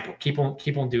example. Keep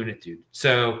on doing it, dude.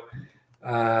 So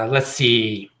let's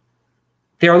see.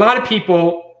 There are a lot of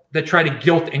people that try to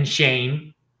guilt and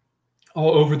shame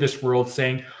all over this world,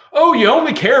 saying, "Oh, you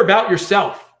only care about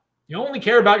yourself. You only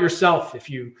care about yourself if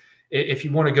you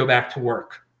want to go back to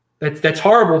work." That's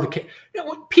horrible to care.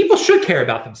 People should care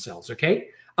about themselves, okay?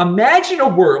 Imagine a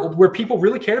world where people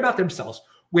really cared about themselves,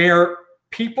 where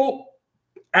people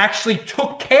actually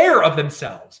took care of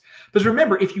themselves. Because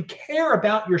remember, if you care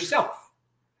about yourself,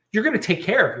 you're going to take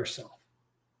care of yourself,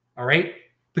 all right?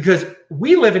 Because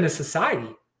we live in a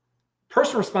society,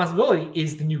 personal responsibility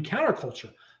is the new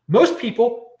counterculture. Most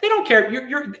people, they don't care.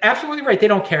 You're absolutely right. They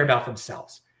don't care about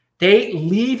themselves. They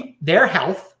leave their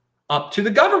health up to the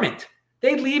government.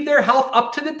 They leave their health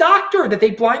up to the doctor that they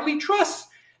blindly trust.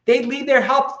 They leave their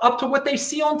health up to what they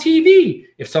see on TV.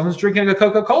 If someone's drinking a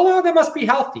Coca-Cola, they must be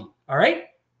healthy, all right?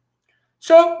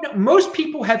 So most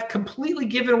people have completely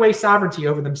given away sovereignty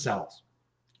over themselves,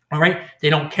 all right?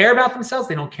 They don't care about themselves.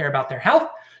 They don't care about their health.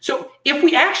 So if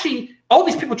we actually, all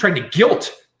these people trying to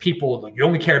guilt people, like, you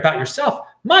only care about yourself.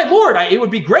 My Lord, it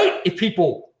would be great if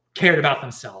people cared about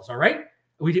themselves, all right?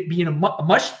 We'd be in a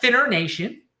much thinner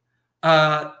nation.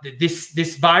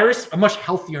 This virus, a much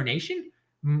healthier nation.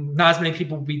 Not as many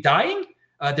people would be dying.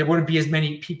 There wouldn't be as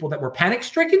many people that were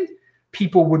panic-stricken.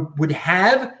 People would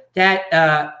have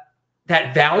that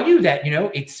value that,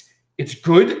 it's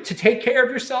good to take care of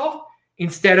yourself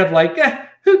instead of like,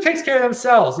 who takes care of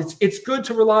themselves? It's good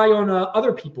to rely on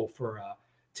other people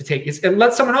to take it. And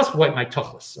let someone else wipe my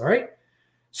tuchus, all right?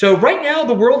 So right now,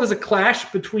 the world is a clash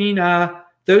between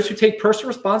those who take personal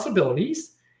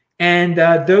responsibilities and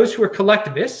those who are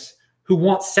collectivists who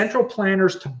want central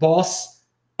planners to boss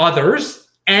others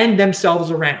and themselves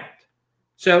around.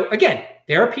 So again,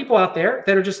 there are people out there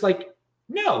that are just like,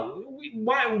 no,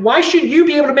 why should you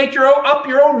be able to make up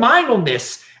your own mind on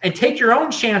this and take your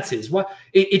own chances?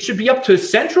 It should be up to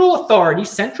central authority,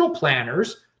 central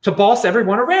planners to boss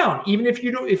everyone around, even if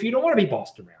you don't want to be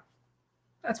bossed around.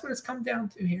 That's what it's come down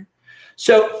to here.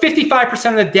 So 55%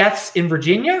 of the deaths in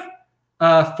Virginia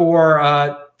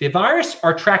for the virus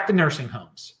are tracked to nursing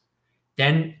homes.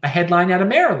 Then a headline out of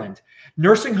Maryland.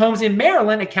 Nursing homes in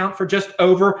Maryland account for just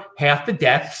over half the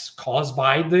deaths caused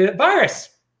by the virus.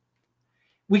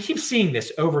 We keep seeing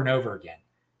this over and over again.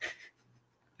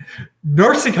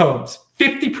 Nursing homes,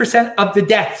 50% of the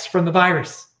deaths from the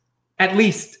virus, at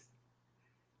least.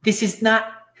 This is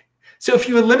not. So if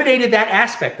you eliminated that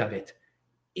aspect of it,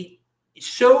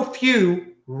 so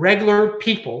few regular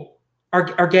people are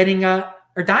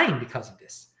dying because of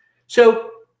this.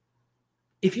 So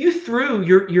if you threw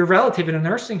your relative in a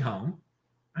nursing home,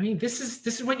 I mean, this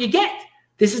is what you get.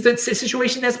 This is the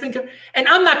situation that's been. And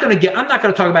I'm not going to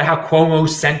talk about how Cuomo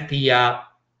sent the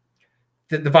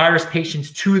virus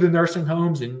patients to the nursing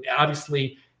homes, and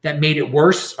obviously that made it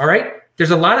worse. All right,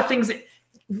 there's a lot of things.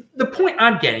 The point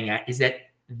I'm getting at is that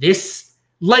this,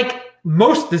 like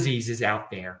most diseases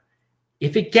out there,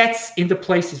 if it gets into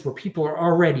places where people are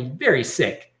already very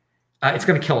sick, it's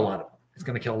going to kill a lot of them. It's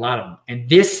going to kill a lot of them. And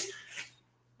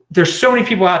there's so many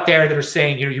people out there that are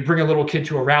saying, you bring a little kid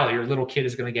to a rally, your little kid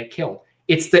is going to get killed.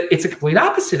 It's a complete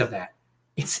opposite of that.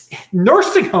 It's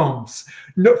nursing homes.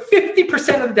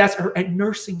 50% of the deaths are at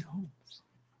nursing homes.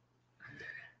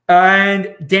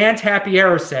 And Dan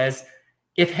Tapiero says,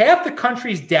 if half the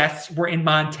country's deaths were in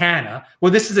Montana,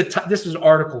 well, this is an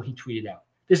article he tweeted out.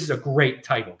 This is a great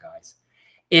title, guys.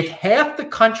 If half the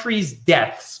country's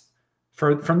deaths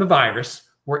from the virus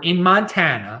were in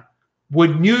Montana,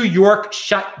 would New York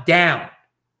shut down?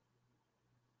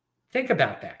 Think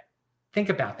about that. Think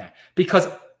about that. Because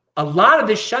a lot of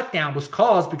this shutdown was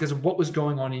caused because of what was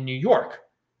going on in New York.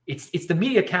 It's the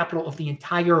media capital of the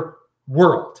entire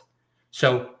world.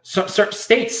 So certain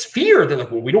states fear, they're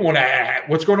like, well, we don't want to,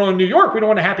 what's going on in New York, we don't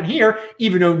want to happen here,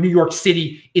 even though New York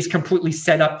City is completely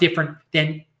set up different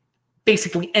than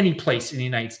basically any place in the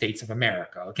United States of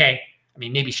America, okay? I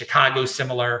mean, maybe Chicago's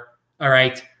similar, all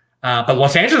right? But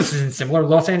Los Angeles isn't similar.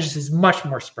 Los Angeles is much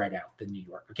more spread out than New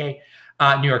York, okay?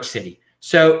 New York City.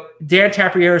 So Dan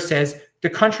Tapiero says, the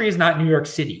country is not New York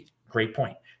City. Great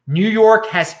point. New York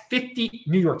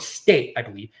State, I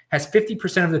believe, has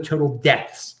 50% of the total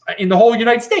deaths in the whole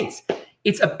United States.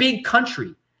 It's a big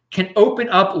country, can open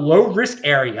up low-risk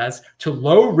areas to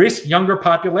low-risk younger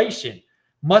population.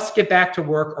 Must get back to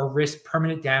work or risk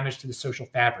permanent damage to the social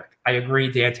fabric. I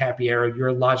agree, Dan Tapiero. You're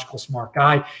a logical, smart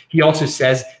guy. He also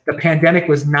says the pandemic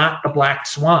was not the black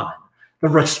swan. The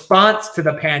response to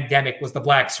the pandemic was the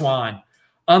black swan.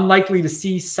 Unlikely to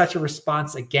see such a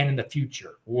response again in the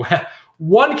future.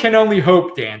 One can only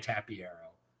hope, Dan Tapiero.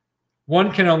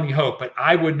 One can only hope, but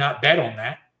I would not bet on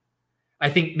that. I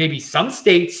think maybe some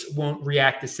states won't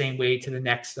react the same way to the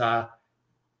next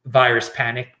virus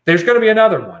panic. There's going to be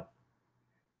another one.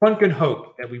 One can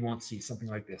hope that we won't see something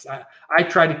like this. I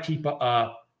try to keep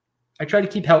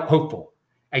hopeful.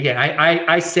 Again,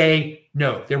 I say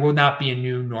no. There will not be a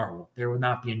new normal. There will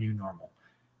not be a new normal.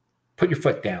 Put your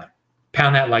foot down.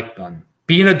 Pound that like button.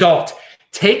 Be an adult.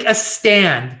 Take a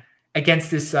stand against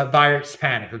this virus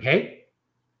panic. Okay.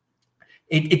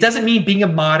 It doesn't mean being a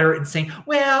moderate and saying,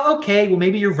 well, okay, well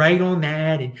maybe you're right on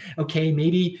that, and okay,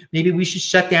 maybe we should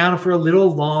shut down for a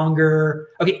little longer.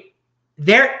 Okay.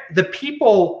 The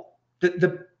people in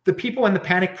the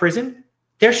panic prison,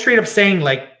 they're straight up saying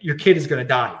like your kid is going to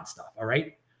die and stuff. All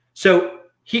right. So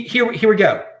here we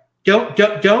go.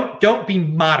 Don't be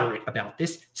moderate about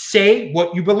this. Say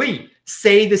what you believe.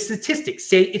 Say the statistics.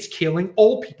 Say it's killing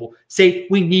old people. Say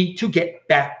we need to get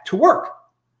back to work.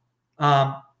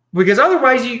 Because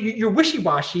otherwise you're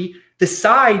wishy-washy. The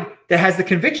side that has the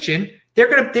conviction,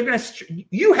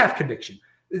 you have conviction.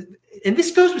 And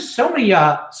this goes with so many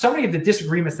of the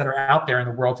disagreements that are out there in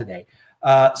the world today.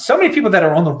 So many people that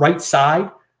are on the right side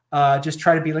just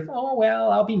try to be like, oh,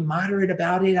 well, I'll be moderate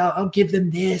about it. I'll give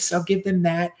them this. I'll give them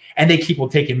that. And they keep on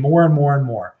taking more and more and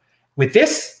more. With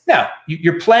this, no,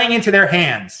 you're playing into their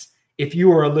hands if you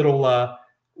are a little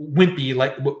wimpy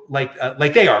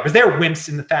like they are. Because they're wimps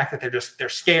in the fact that they're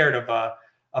scared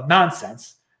of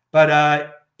nonsense.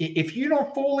 But if you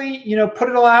don't fully, put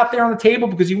it all out there on the table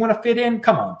because you want to fit in,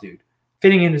 come on, dude.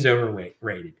 Fitting in is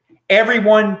overrated.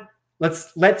 Everyone,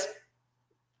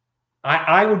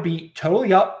 I would be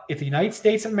totally up if the United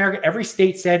States of America, every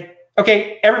state said,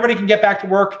 okay, everybody can get back to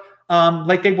work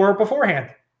like they were beforehand.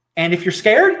 And if you're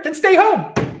scared, then stay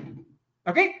home.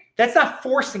 Okay? That's not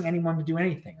forcing anyone to do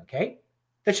anything, okay?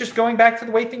 That's just going back to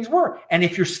the way things were. And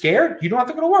if you're scared, you don't have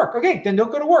to go to work. Okay, then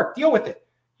don't go to work. Deal with it.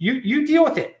 You deal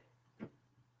with it.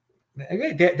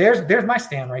 Okay, there's my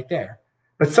stand right there.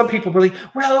 But some people believe,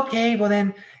 well, okay, well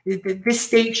then this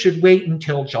state should wait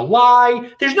until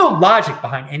July. There's no logic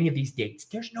behind any of these dates.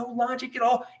 There's no logic at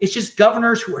all. It's just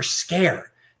governors who are scared.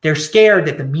 They're scared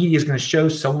that the media is going to show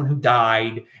someone who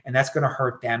died and that's going to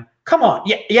hurt them. Come on.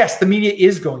 Yeah, yes, the media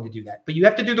is going to do that, but you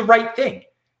have to do the right thing.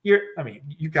 You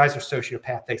guys are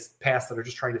sociopaths that are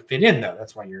just trying to fit in, though.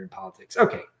 That's why you're in politics.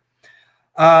 Okay.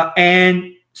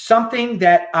 And something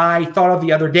that I thought of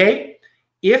the other day,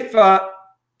 if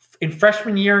in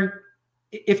freshman year,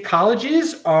 if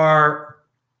colleges are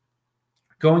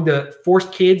going to force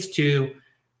kids to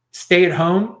stay at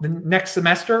home the next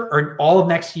semester or all of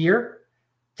next year,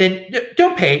 then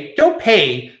don't pay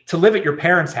to live at your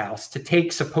parents' house to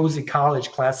take supposed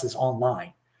college classes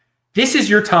online. This is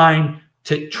your time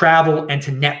to travel and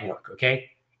to network. Okay,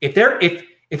 if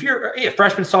you're a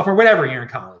freshman, sophomore, whatever you're in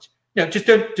college, no, just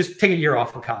take a year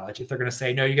off of college. If they're going to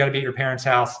say no, you got to be at your parents'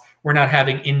 house. We're not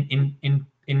having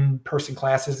in-person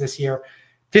classes this year.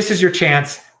 This is your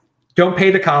chance. Don't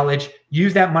pay the college.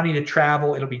 Use that money to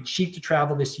travel. It'll be cheap to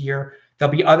travel this year.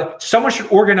 There'll be someone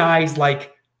should organize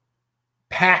like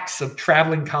packs of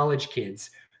traveling college kids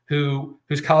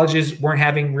whose colleges weren't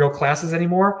having real classes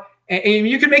anymore. And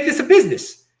you could make this a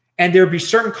business. And there'd be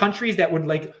certain countries that would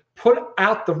like put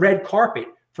out the red carpet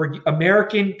for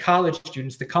American college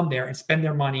students to come there and spend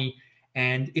their money.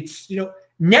 And it's,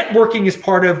 networking is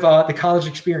part of the college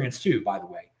experience too, by the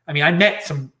way. I mean, I met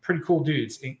some pretty cool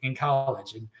dudes in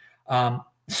college, and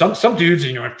some dudes,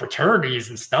 in fraternities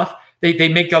and stuff, they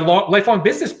make lifelong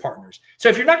business partners. So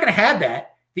if you're not going to have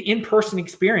that, the in-person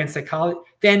experience at college,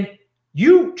 then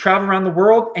you travel around the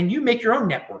world and you make your own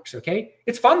networks, okay?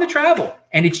 It's fun to travel,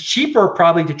 and it's cheaper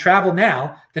probably to travel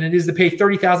now than it is to pay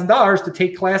 $30,000 to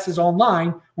take classes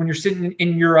online when you're sitting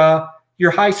in your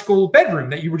high school bedroom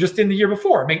that you were just in the year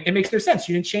before. It makes no sense.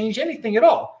 You didn't change anything at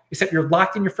all, except you're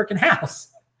locked in your freaking house.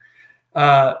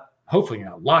 Hopefully you're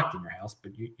not locked in your house,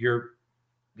 but you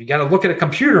got to look at a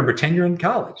computer and pretend you're in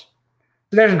college.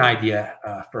 So there's an idea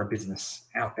for a business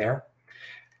out there.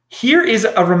 Here is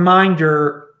a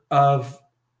reminder of,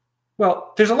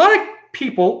 well, there's a lot of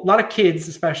people, a lot of kids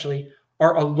especially,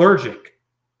 are allergic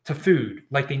to food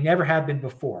like they never have been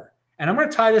before. And I'm going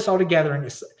to tie this all together in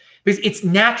this, because it's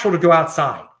natural to go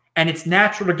outside and it's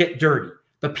natural to get dirty.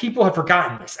 But people have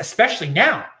forgotten this, especially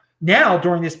now. Now,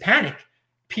 during this panic,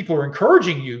 people are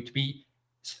encouraging you to be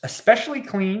especially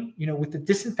clean, with the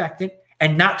disinfectant,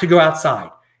 and not to go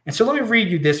outside. And so let me read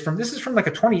you this is from like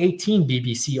a 2018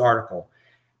 BBC article.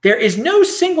 There is no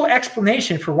single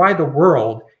explanation for why the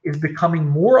world is becoming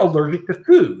more allergic to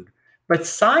food, but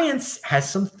science has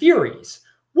some theories.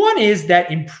 One is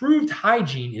that improved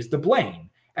hygiene is to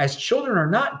blame, as children are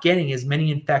not getting as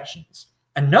many infections.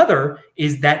 Another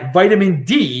is that vitamin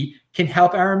D can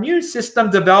help our immune system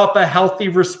develop a healthy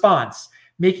response,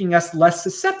 making us less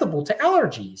susceptible to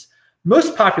allergies.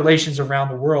 Most populations around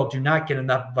the world do not get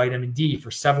enough vitamin D for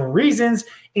several reasons,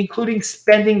 including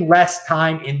spending less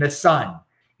time in the sun.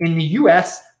 In the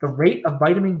US, the rate of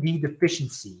vitamin D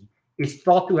deficiency is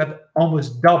thought to have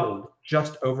almost doubled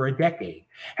just over a decade.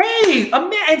 Hey,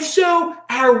 and so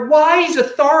our wise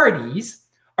authorities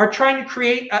are trying to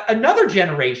create another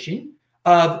generation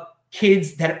of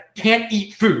kids that can't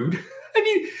eat food.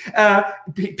 I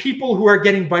mean, people who are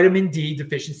getting vitamin D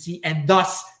deficiency and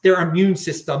thus their immune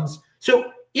systems.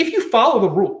 So if you follow the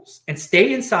rules and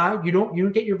stay inside, you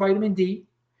don't get your vitamin D,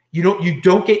 you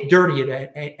don't get dirty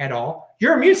at all,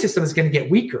 your immune system is going to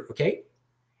get weaker, okay?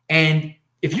 And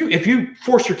if you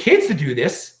force your kids to do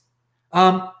this,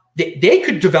 they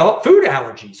could develop food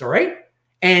allergies, all right?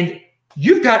 And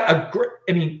you've got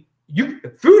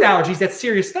food allergies, that's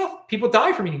serious stuff. People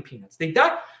die from eating peanuts. They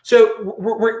die. So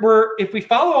we're if we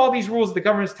follow all these rules the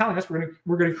government is telling us, we're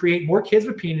going to create more kids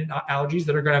with peanut allergies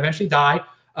that are going to eventually die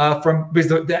because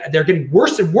they're getting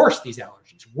worse and worse, these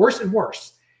allergies, worse and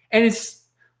worse. And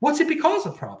what's it because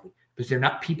of probably?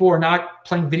 Because people are not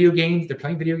playing video games. They're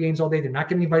playing video games all day. They're not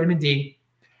getting vitamin D,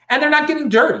 and they're not getting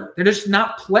dirty. They're just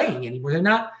not playing anymore. They're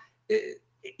not.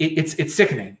 It's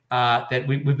sickening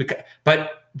that but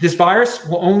this virus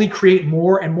will only create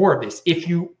more and more of this if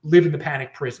you live in the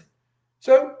panic prison.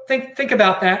 So think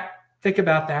about that. Think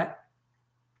about that.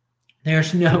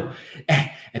 There's no,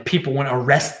 and people want to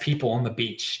arrest people on the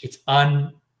beach. It's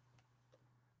the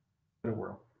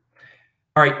world.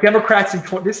 All right, Democrats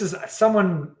this is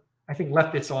someone I think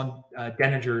left this on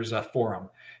Denninger's forum.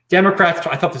 Democrats,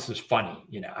 I thought this was funny.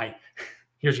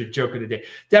 Here's your joke of the day.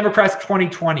 Democrats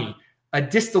 2020, a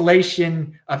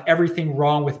distillation of everything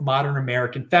wrong with modern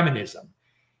American feminism,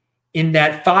 in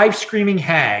that 5 screaming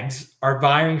hags are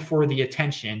vying for the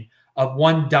attention of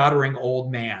one doddering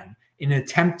old man in an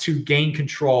attempt to gain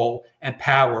control and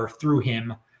power through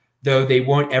him, though they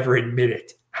won't ever admit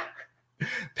it.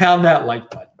 Pound that like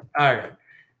button. All right.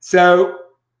 So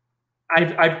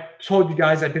I've told you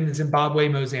guys I've been to Zimbabwe,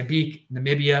 Mozambique,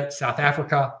 Namibia, South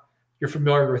Africa. You're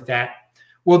familiar with that.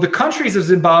 Well, the countries of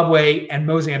Zimbabwe and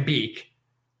Mozambique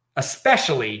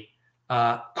especially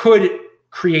could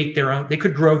create their own, they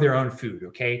could grow their own food,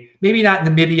 okay? Maybe not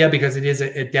Namibia because it is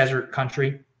a desert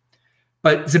country,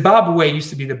 but Zimbabwe used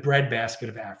to be the breadbasket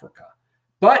of Africa.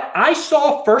 But I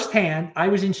saw firsthand, I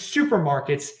was in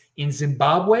supermarkets in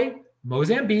Zimbabwe,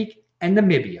 Mozambique, and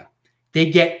Namibia. They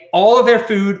get all of their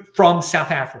food from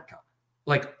South Africa,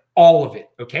 like all of it,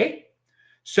 okay?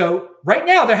 So right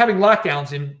now they're having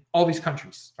lockdowns in all these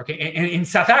countries, okay? And in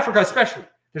South Africa especially,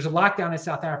 there's a lockdown in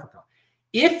South Africa.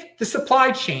 If the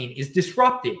supply chain is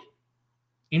disrupted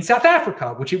in South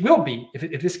Africa, which it will be,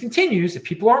 if this continues, if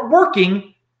people aren't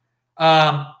working,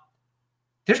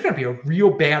 there's going to be a real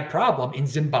bad problem in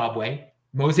Zimbabwe,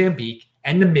 Mozambique,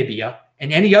 and Namibia,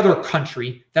 and any other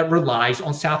country that relies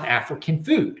on South African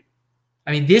food.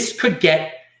 I mean, this could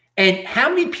get, and how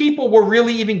many people were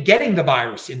really even getting the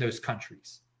virus in those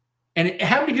countries? And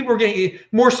how many people were getting,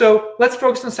 more so, let's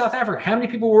focus on South Africa. How many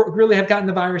people really have gotten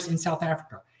the virus in South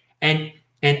Africa? And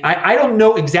I don't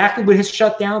know exactly what has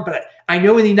shut down, but I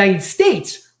know in the United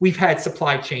States, we've had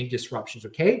supply chain disruptions,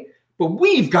 okay? But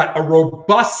we've got a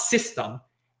robust system.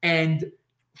 And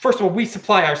first of all, we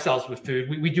supply ourselves with food.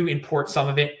 We do import some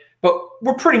of it, but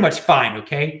we're pretty much fine,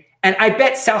 okay? And I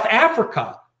bet South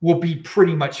Africa will be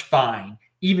pretty much fine,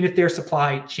 even if their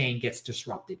supply chain gets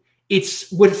disrupted.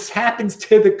 It's what happens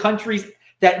to the countries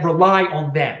that rely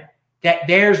on them.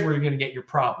 There's where you're going to get your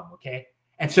problem, okay?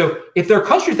 And so if there are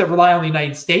countries that rely on the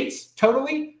United States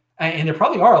totally, and there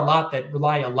probably are a lot that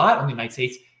rely a lot on the United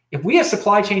States, if we have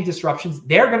supply chain disruptions,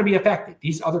 they're going to be affected,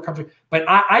 these other countries. But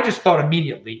I just thought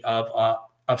immediately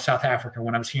of South Africa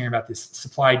when I was hearing about this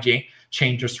supply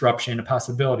chain disruption, a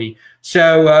possibility.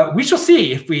 So we shall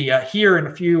see if we hear in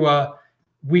a few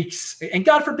weeks, and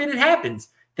God forbid it happens,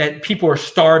 that people are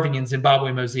starving in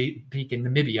Zimbabwe, Mozambique, and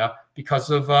Namibia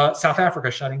because of South Africa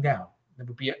shutting down.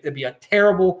 It'd be a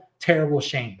terrible, terrible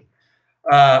shame,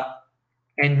 and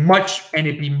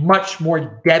it'd be much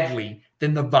more deadly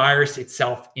than the virus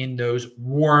itself in those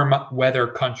warm weather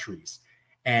countries.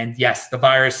 And yes, the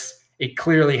virus, it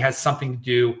clearly has something to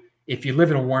do. If you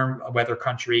live in a warm weather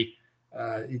country,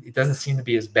 it doesn't seem to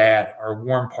be as bad, or a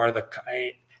warm part of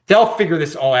the. They'll figure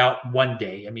this all out one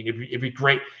day. I mean, it'd be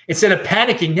great. Instead of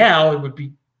panicking now, it would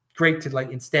be great to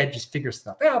instead just figure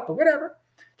stuff out, but whatever.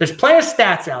 There's plenty of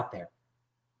stats out there.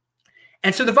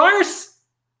 And so the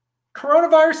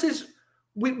coronaviruses,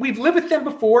 we've lived with them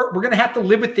before. We're going to have to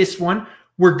live with this one.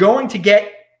 We're going to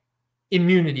get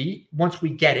immunity once we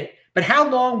get it. But how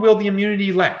long will the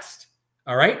immunity last?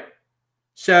 All right.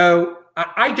 So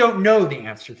I don't know the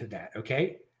answer to that.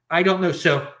 Okay. I don't know.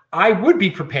 So I would be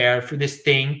prepared for this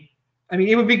thing. I mean,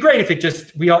 it would be great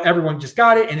if everyone just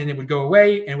got it and then it would go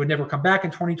away and it would never come back in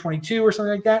 2022 or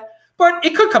something like that. But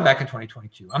it could come back in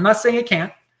 2022. I'm not saying it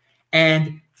can't.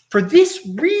 And for this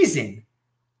reason,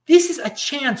 this is a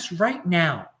chance right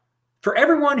now for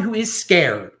everyone who is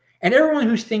scared and everyone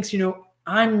who thinks,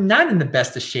 I'm not in the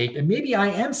best of shape and maybe I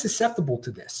am susceptible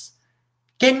to this.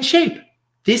 Get in shape.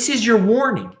 This is your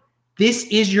warning. This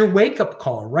is your wake-up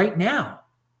call right now.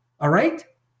 All right?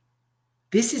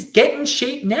 This is get in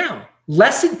shape now.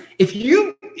 If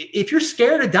you're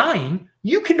scared of dying,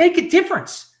 you can make a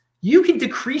difference. You can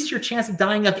decrease your chance of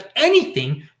dying of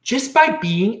anything just by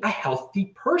being a healthy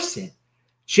person,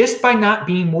 just by not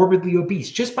being morbidly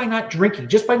obese, just by not drinking,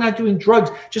 just by not doing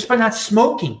drugs, just by not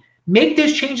smoking. Make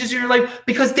those changes in your life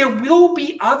because there will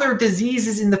be other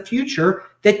diseases in the future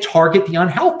that target the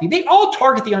unhealthy. They all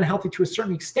target the unhealthy to a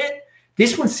certain extent.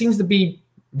 This one seems to be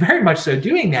very much so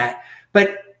doing that.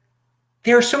 But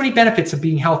there are so many benefits of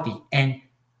being healthy. And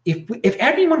if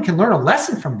everyone can learn a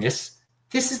lesson from this,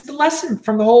 this is the lesson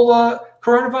from the whole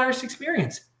coronavirus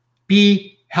experience.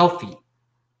 Be healthy.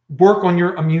 Work on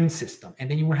your immune system. And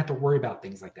then you won't have to worry about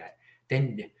things like that.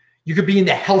 Then you could be in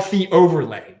the healthy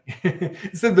overlay.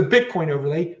 Instead of the Bitcoin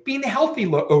overlay, be in the healthy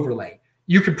overlay.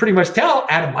 You can pretty much tell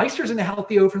Adam Meister's in the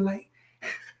healthy overlay.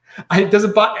 I think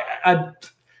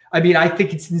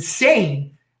it's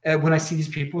insane when I see these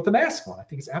people with the mask on. I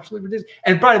think it's absolutely ridiculous.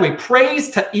 And by the way, praise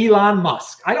to Elon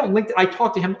Musk. I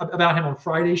talked to him about him on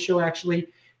Friday's show, actually.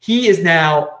 He is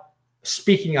now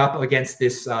speaking up against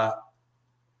this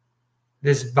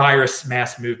virus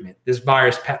mass movement, this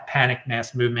virus panic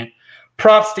mass movement.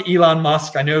 Props to Elon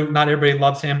Musk. I know not everybody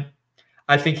loves him.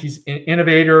 I think he's an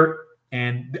innovator,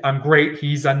 and I'm great.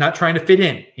 He's not trying to fit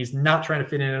in. He's not trying to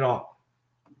fit in at all.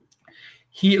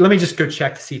 Let me just go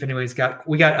check to see if anybody's got.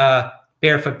 We got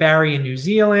Barefoot Barry in New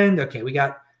Zealand. Okay, we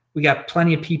got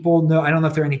plenty of people. No, I don't know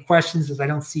if there are any questions, because I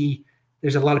don't see.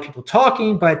 There's a lot of people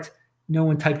talking, but no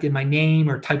one typed in my name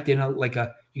or typed in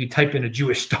you could type in a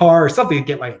Jewish star or something to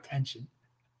get my attention.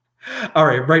 All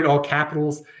right, write all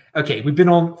capitals. Okay, we've been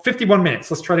on 51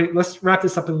 minutes. Let's wrap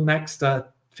this up in the next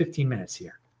 15 minutes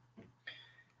here.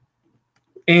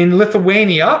 In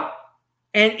Lithuania,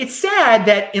 and it's sad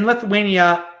that in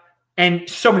Lithuania and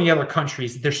so many other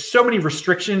countries, there's so many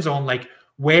restrictions on like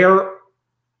where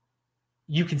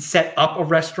you can set up a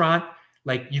restaurant.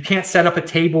 Like you can't set up a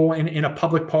table in a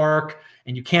public park,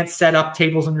 and you can't set up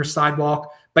tables on your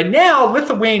sidewalk. But now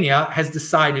Lithuania has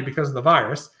decided, because of the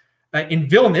virus, in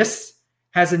Vilnius,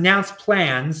 has announced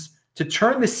plans to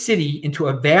turn the city into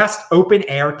a vast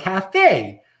open-air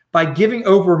cafe by giving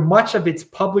over much of its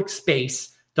public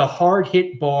space to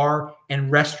hard-hit bar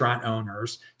and restaurant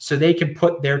owners so they can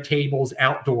put their tables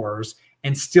outdoors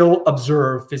and still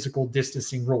observe physical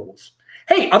distancing rules.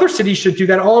 Hey, other cities should do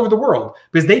that all over the world,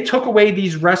 because they took away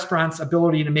these restaurants'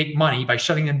 ability to make money by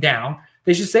shutting them down.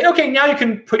 They should say, okay, now you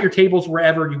can put your tables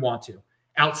wherever you want to,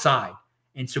 outside.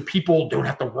 And so people don't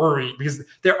have to worry, because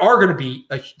there's going to be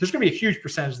a huge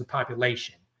percentage of the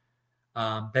population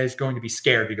that is going to be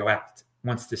scared to go out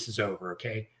once this is over,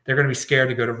 okay? They're going to be scared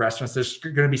to go to restaurants.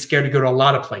 They're going to be scared to go to a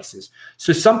lot of places.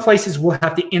 So some places will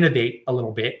have to innovate a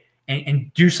little bit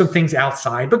and do some things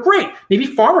outside. But great, maybe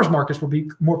farmers markets will be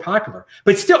more popular.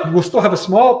 But still, we'll still have a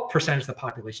small percentage of the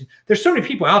population. There's so many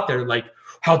people out there like,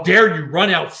 how dare you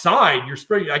run outside? You're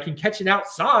spraying. I can catch it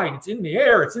outside. It's in the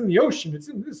air. It's in the ocean. It's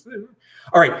in this.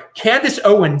 All right. Candace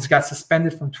Owens got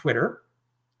suspended from Twitter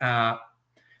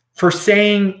for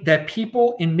saying that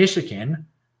people in Michigan,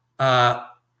 that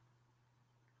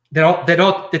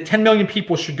the 10 million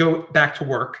people should go back to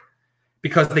work,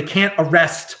 because they can't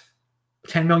arrest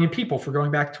 10 million people for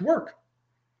going back to work.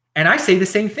 And I say the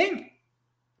same thing.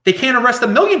 They can't arrest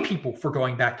 1 million people for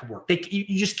going back to work.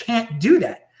 You just can't do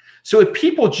that. So if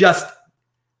people just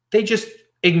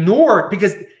ignore,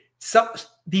 because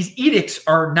these edicts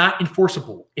are not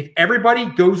enforceable. If everybody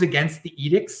goes against the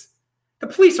edicts, the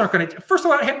police aren't going to. First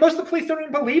of all, most of the police don't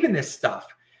even believe in this stuff,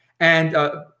 and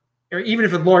or even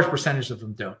if a large percentage of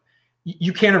them don't.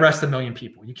 You can't arrest 1 million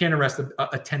people. You can't arrest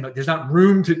a 10 million. There's not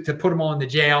room to put them all in the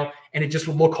jail, and it just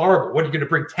will look horrible. What, are you going to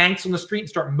bring tanks on the street and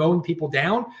start mowing people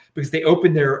down because they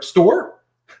opened their store?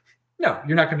 No,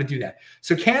 you're not going to do that.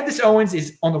 So Candace Owens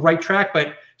is on the right track,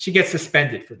 but she gets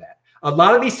suspended for that. A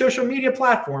lot of these social media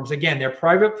platforms, again, they're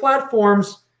private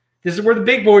platforms. This is where the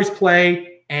big boys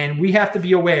play, and we have to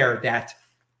be aware that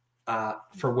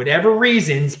for whatever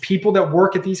reasons, people that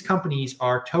work at these companies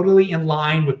are totally in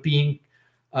line with being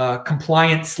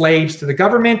compliant slaves to the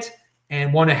government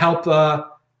and want to help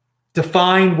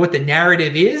define what the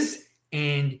narrative is.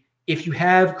 And if you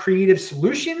have creative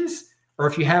solutions, or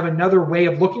if you have another way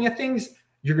of looking at things,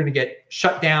 you're going to get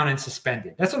shut down and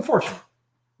suspended. That's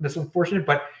unfortunate.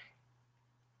 But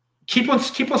keep on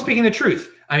speaking the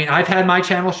truth. I mean, I've had my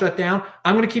channel shut down.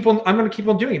 I'm going to keep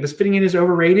on doing it. This fitting in is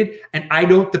overrated, and I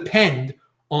don't depend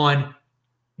on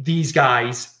these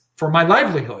guys for my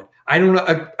livelihood. I don't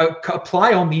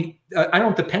I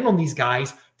don't depend on these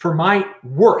guys for my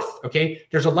worth. Okay,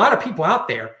 there's a lot of people out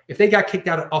there. If they got kicked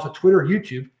out off of Twitter or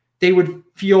YouTube, they would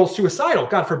feel suicidal.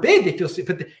 God forbid they feel sick.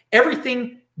 But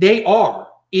everything they are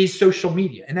is social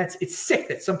media, and it's sick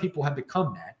that some people have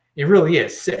become that. It really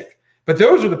is sick. But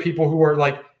those are the people who are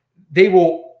like, they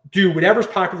will do whatever's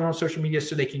popular on social media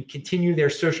so they can continue their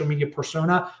social media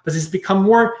persona, because it's become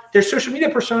more their social media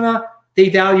persona they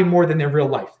value more than their real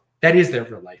life. That is their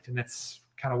real life, and that's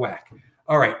kind of whack.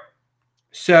 All right.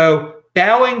 So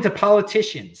bowing to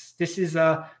politicians. This is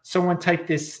someone typed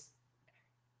this,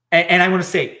 and I want to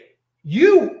say,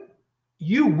 you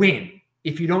win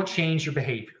if you don't change your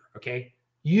behavior. Okay,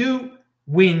 you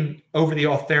win over the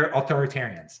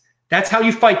authoritarians. That's how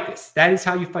you fight this. That is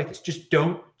how you fight this. Just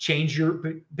don't change your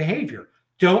behavior.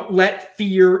 Don't let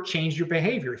fear change your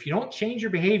behavior. If you don't change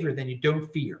your behavior, then you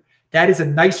don't fear. That is a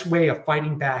nice way of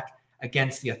fighting back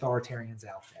against the authoritarians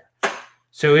out there.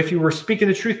 So if you were speaking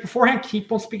the truth beforehand, keep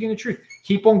on speaking the truth.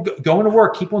 Keep on going to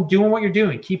work. Keep on doing what you're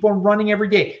doing. Keep on running every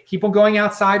day. Keep on going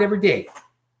outside every day.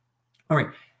 All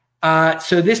right.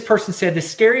 So this person said, the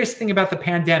scariest thing about the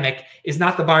pandemic is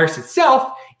not the virus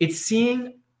itself. It's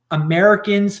seeing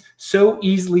Americans so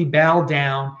easily bow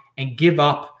down and give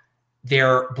up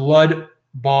their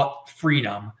blood-bought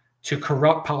freedom to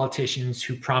corrupt politicians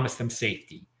who promise them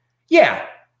safety. Yeah,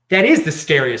 that is the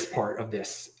scariest part of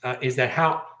this, is that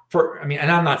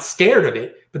and I'm not scared of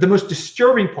it, but the most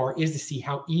disturbing part is to see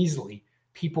how easily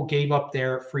people gave up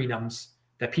their freedoms,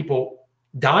 that people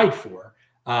died for,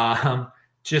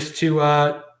 just to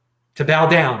bow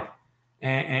down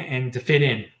and to fit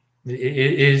in. It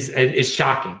is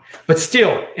shocking. But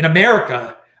still, in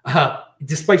America,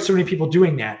 despite so many people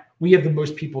doing that, we have the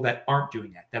most people that aren't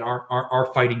doing that, that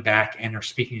are fighting back and are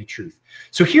speaking the truth.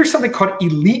 So here's something called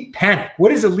elite panic.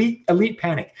 What is elite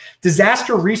panic?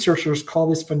 Disaster researchers call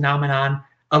this phenomenon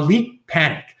elite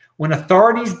panic, when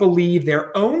authorities believe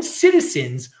their own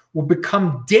citizens will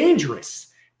become dangerous.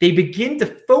 They begin to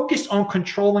focus on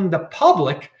controlling the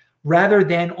public rather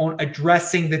than on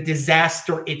addressing the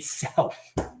disaster itself.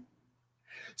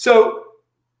 So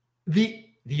the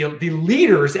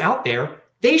leaders out there,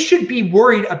 they should be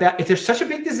worried about, if there's such a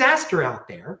big disaster out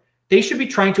there, they should be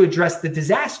trying to address the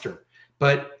disaster.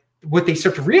 But what they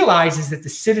start to realize is that the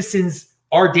citizens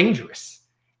are dangerous,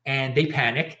 and they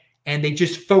panic, and they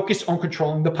just focus on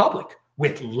controlling the public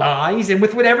with lies and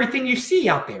with everything you see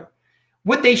out there.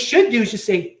 What they should do is just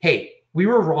say, hey, we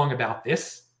were wrong about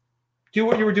this. Do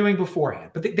what you were doing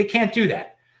beforehand. But they can't do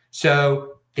that.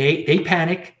 So they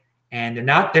panic. And they're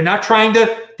not trying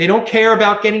to, they don't care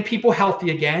about getting people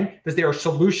healthy again, because there are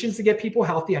solutions to get people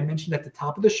healthy. I mentioned at the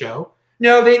top of the show.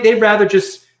 No, they'd rather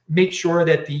just make sure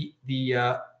that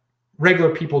the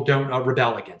regular people don't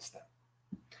rebel against them.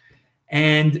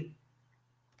 And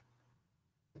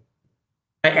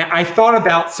I thought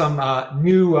about some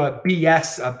new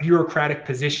BS bureaucratic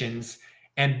positions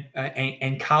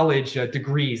and college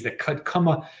degrees that could come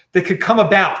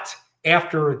about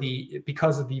after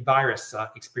because of the virus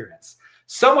experience.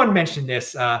 Someone mentioned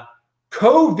this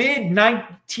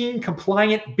COVID-19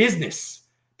 compliant business.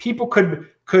 People could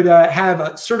have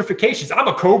certifications. I'm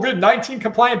a COVID-19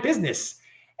 compliant business,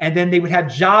 and then they would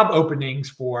have job openings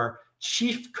for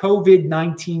chief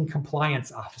COVID-19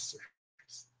 compliance officers.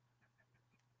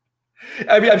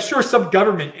 I mean, I'm sure some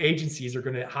government agencies are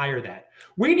going to hire that.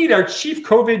 We need our chief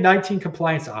COVID-19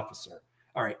 compliance officer.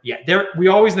 All right, yeah, we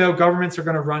always know governments are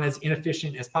going to run as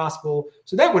inefficient as possible,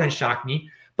 so that wouldn't shock me.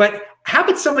 But how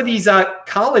about some of these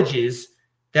colleges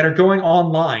that are going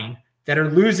online, that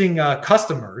are losing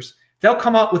customers? They'll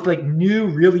come up with like new,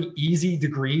 really easy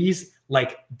degrees,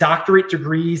 like doctorate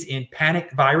degrees in panic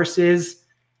viruses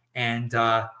and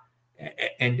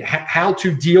how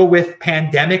to deal with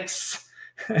pandemics.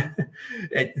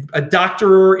 A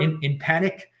doctorate in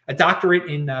panic, a doctorate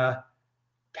in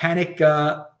panic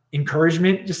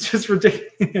encouragement, just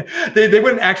ridiculous. They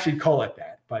wouldn't actually call it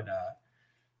that, but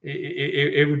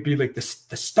it would be like the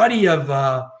study of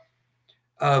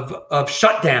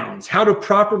shutdowns, how to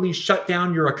properly shut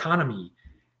down your economy,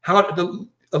 how the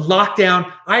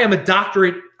lockdown. I have a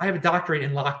doctorate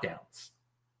in lockdowns.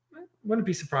 Wouldn't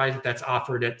be surprised if that's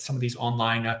offered at some of these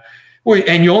online.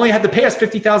 And you only have to pay us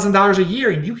 $50,000 a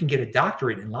year, and you can get a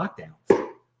doctorate in lockdowns.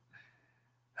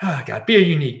 Oh, God, be a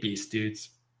unique beast, dudes.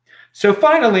 So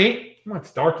finally,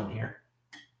 it's dark in here.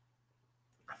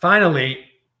 Finally,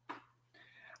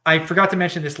 I forgot to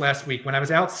mention this last week. When I was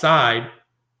outside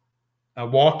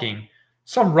walking,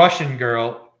 some Russian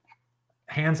girl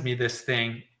hands me this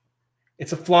thing.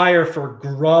 It's a flyer for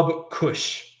Grub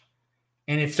Kush.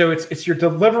 And it's your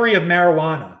delivery of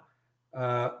marijuana.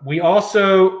 We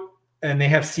also, and they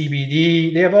have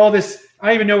CBD. They have all this. I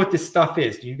don't even know what this stuff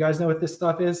is. Do you guys know what this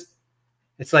stuff is?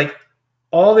 It's like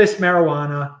all this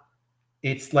marijuana.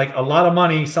 It's like a lot of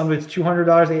money. Some of it's $200,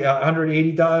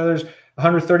 $180,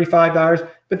 $135.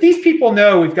 But these people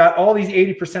know we've got all these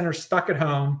 80%ers stuck at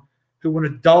home who want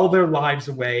to dull their lives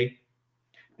away.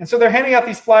 And so they're handing out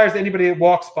these flyers to anybody that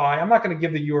walks by. I'm not going to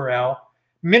give the URL.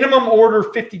 Minimum order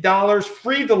 $50,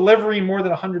 free delivery more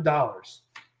than $100.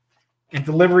 And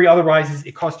delivery otherwise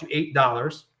it costs you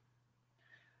 $8.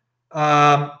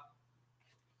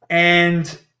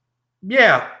 And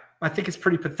yeah, I think it's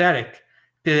pretty pathetic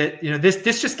that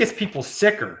this just gets people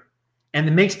sicker, and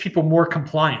it makes people more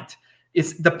compliant.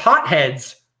 It's the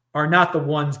potheads are not the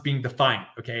ones being defiant.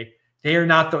 Okay, they are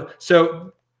not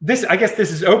so this. I guess this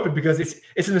is open because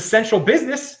it's an essential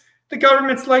business. The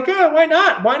government's like, oh, why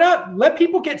not? Why not let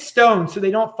people get stoned so they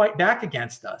don't fight back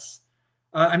against us?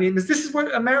 I mean, this is what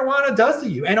marijuana does to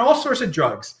you, and all sorts of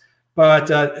drugs. But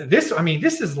this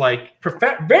is like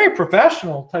very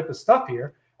professional type of stuff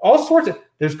here. All sorts of,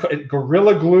 there's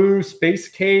Gorilla Glue, Space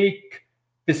Cake,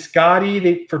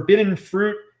 Biscotti, Forbidden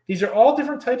Fruit. These are all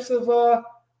different types of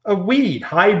weed,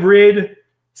 hybrid,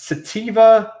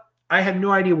 sativa. I have no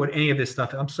idea what any of this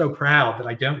stuff is. I'm so proud that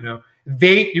I don't know.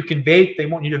 Vape, you can vape. They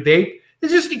want you to vape.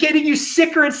 It's just getting you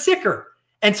sicker and sicker.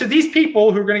 And so these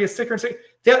people who are going to get sicker and sicker,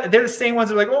 they're the same ones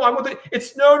that are like, oh, I want to.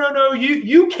 It's no.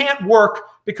 You can't work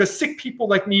because sick people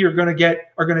like me are going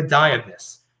to die of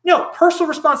this. No, personal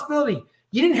responsibility.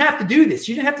 You didn't have to do this.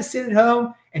 You didn't have to sit at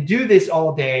home and do this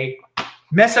all day.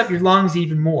 mess up your lungs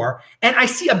even more. And I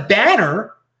see a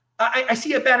banner. I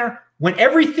see a banner when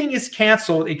everything is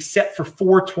canceled except for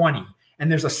 420.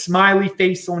 And there's a smiley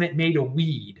face on it made of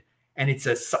weed. And it's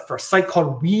for a site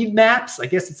called Weed Maps. I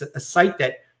guess it's a site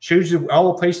that shows you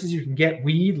all the places you can get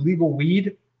weed, legal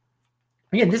weed.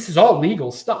 Again, this is all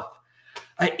legal stuff.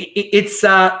 It's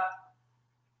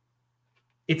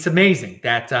amazing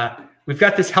that we've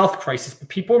got this health crisis, but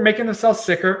people are making themselves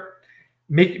sicker,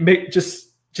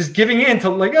 just giving in to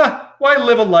like, why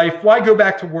live a life? Why go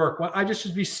back to work? Well, I just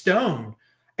should be stoned.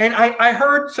 And I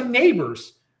heard some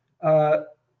neighbors that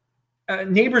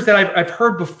I've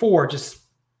heard before, just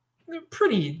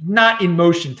pretty not in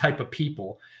motion type of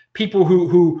people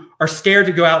who are scared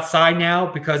to go outside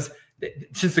now because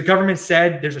since the government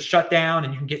said there's a shutdown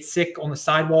and you can get sick on the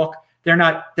sidewalk, they're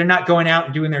not going out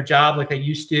and doing their job like they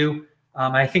used to.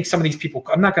 I think some of these people,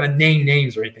 I'm not going to name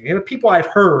names or anything. The people I've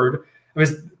heard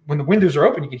was when the windows are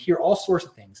open, you can hear all sorts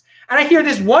of things. And I hear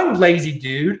this one lazy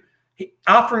dude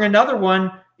offering another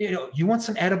one, you want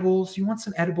some edibles? You want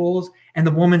some edibles? And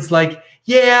the woman's like,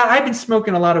 yeah, I've been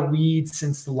smoking a lot of weed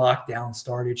since the lockdown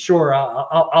started. Sure,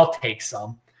 I'll take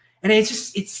some. And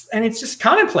it's just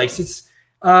commonplace. It's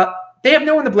they have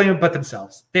no one to blame but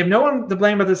themselves. They have no one to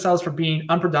blame but themselves for being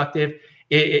unproductive.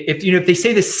 If they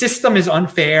say the system is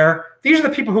unfair, these are the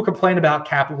people who complain about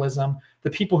capitalism, the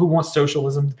people who want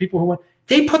socialism, the people who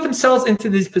they put themselves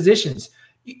into these positions.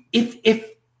 If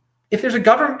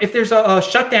there's a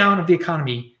shutdown of the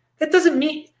economy, that doesn't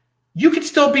mean you can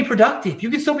still be productive.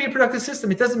 You can still be a productive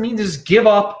system. It doesn't mean to just give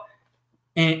up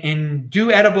and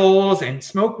do edibles and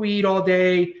smoke weed all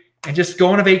day and just go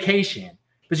on a vacation,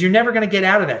 because you're never going to get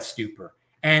out of that stupor.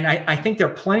 And I think there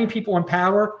are plenty of people in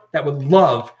power that would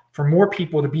love for more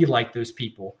people to be like those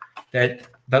people that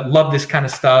love this kind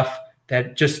of stuff,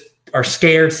 that just are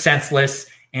scared, senseless,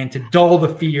 and to dull the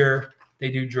fear, they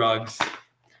do drugs.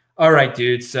 All right,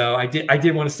 dude. So I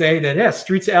did want to say that,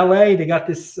 streets of LA, they got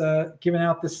this giving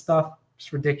out this stuff.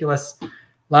 It's ridiculous. A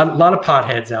lot of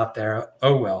potheads out there.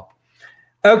 Oh well.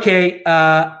 Okay.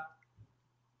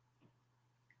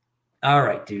 All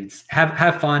right, dudes.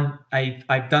 Have fun.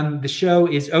 I've done, the show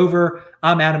is over.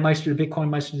 I'm Adam Meister, the Bitcoin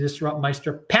Meister, Disrupt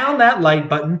Meister. Pound that like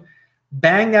button,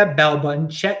 bang that bell button.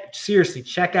 Check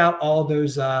out all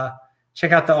those.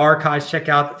 Check out the archives.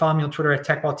 Follow me on Twitter at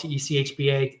TechBalt,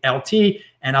 TechBalt,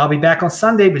 and I'll be back on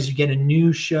Sunday because you get a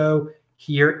new show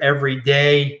here every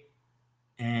day.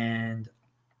 And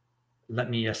let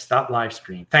me stop live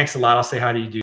stream. Thanks a lot. I'll say hi to you, dude.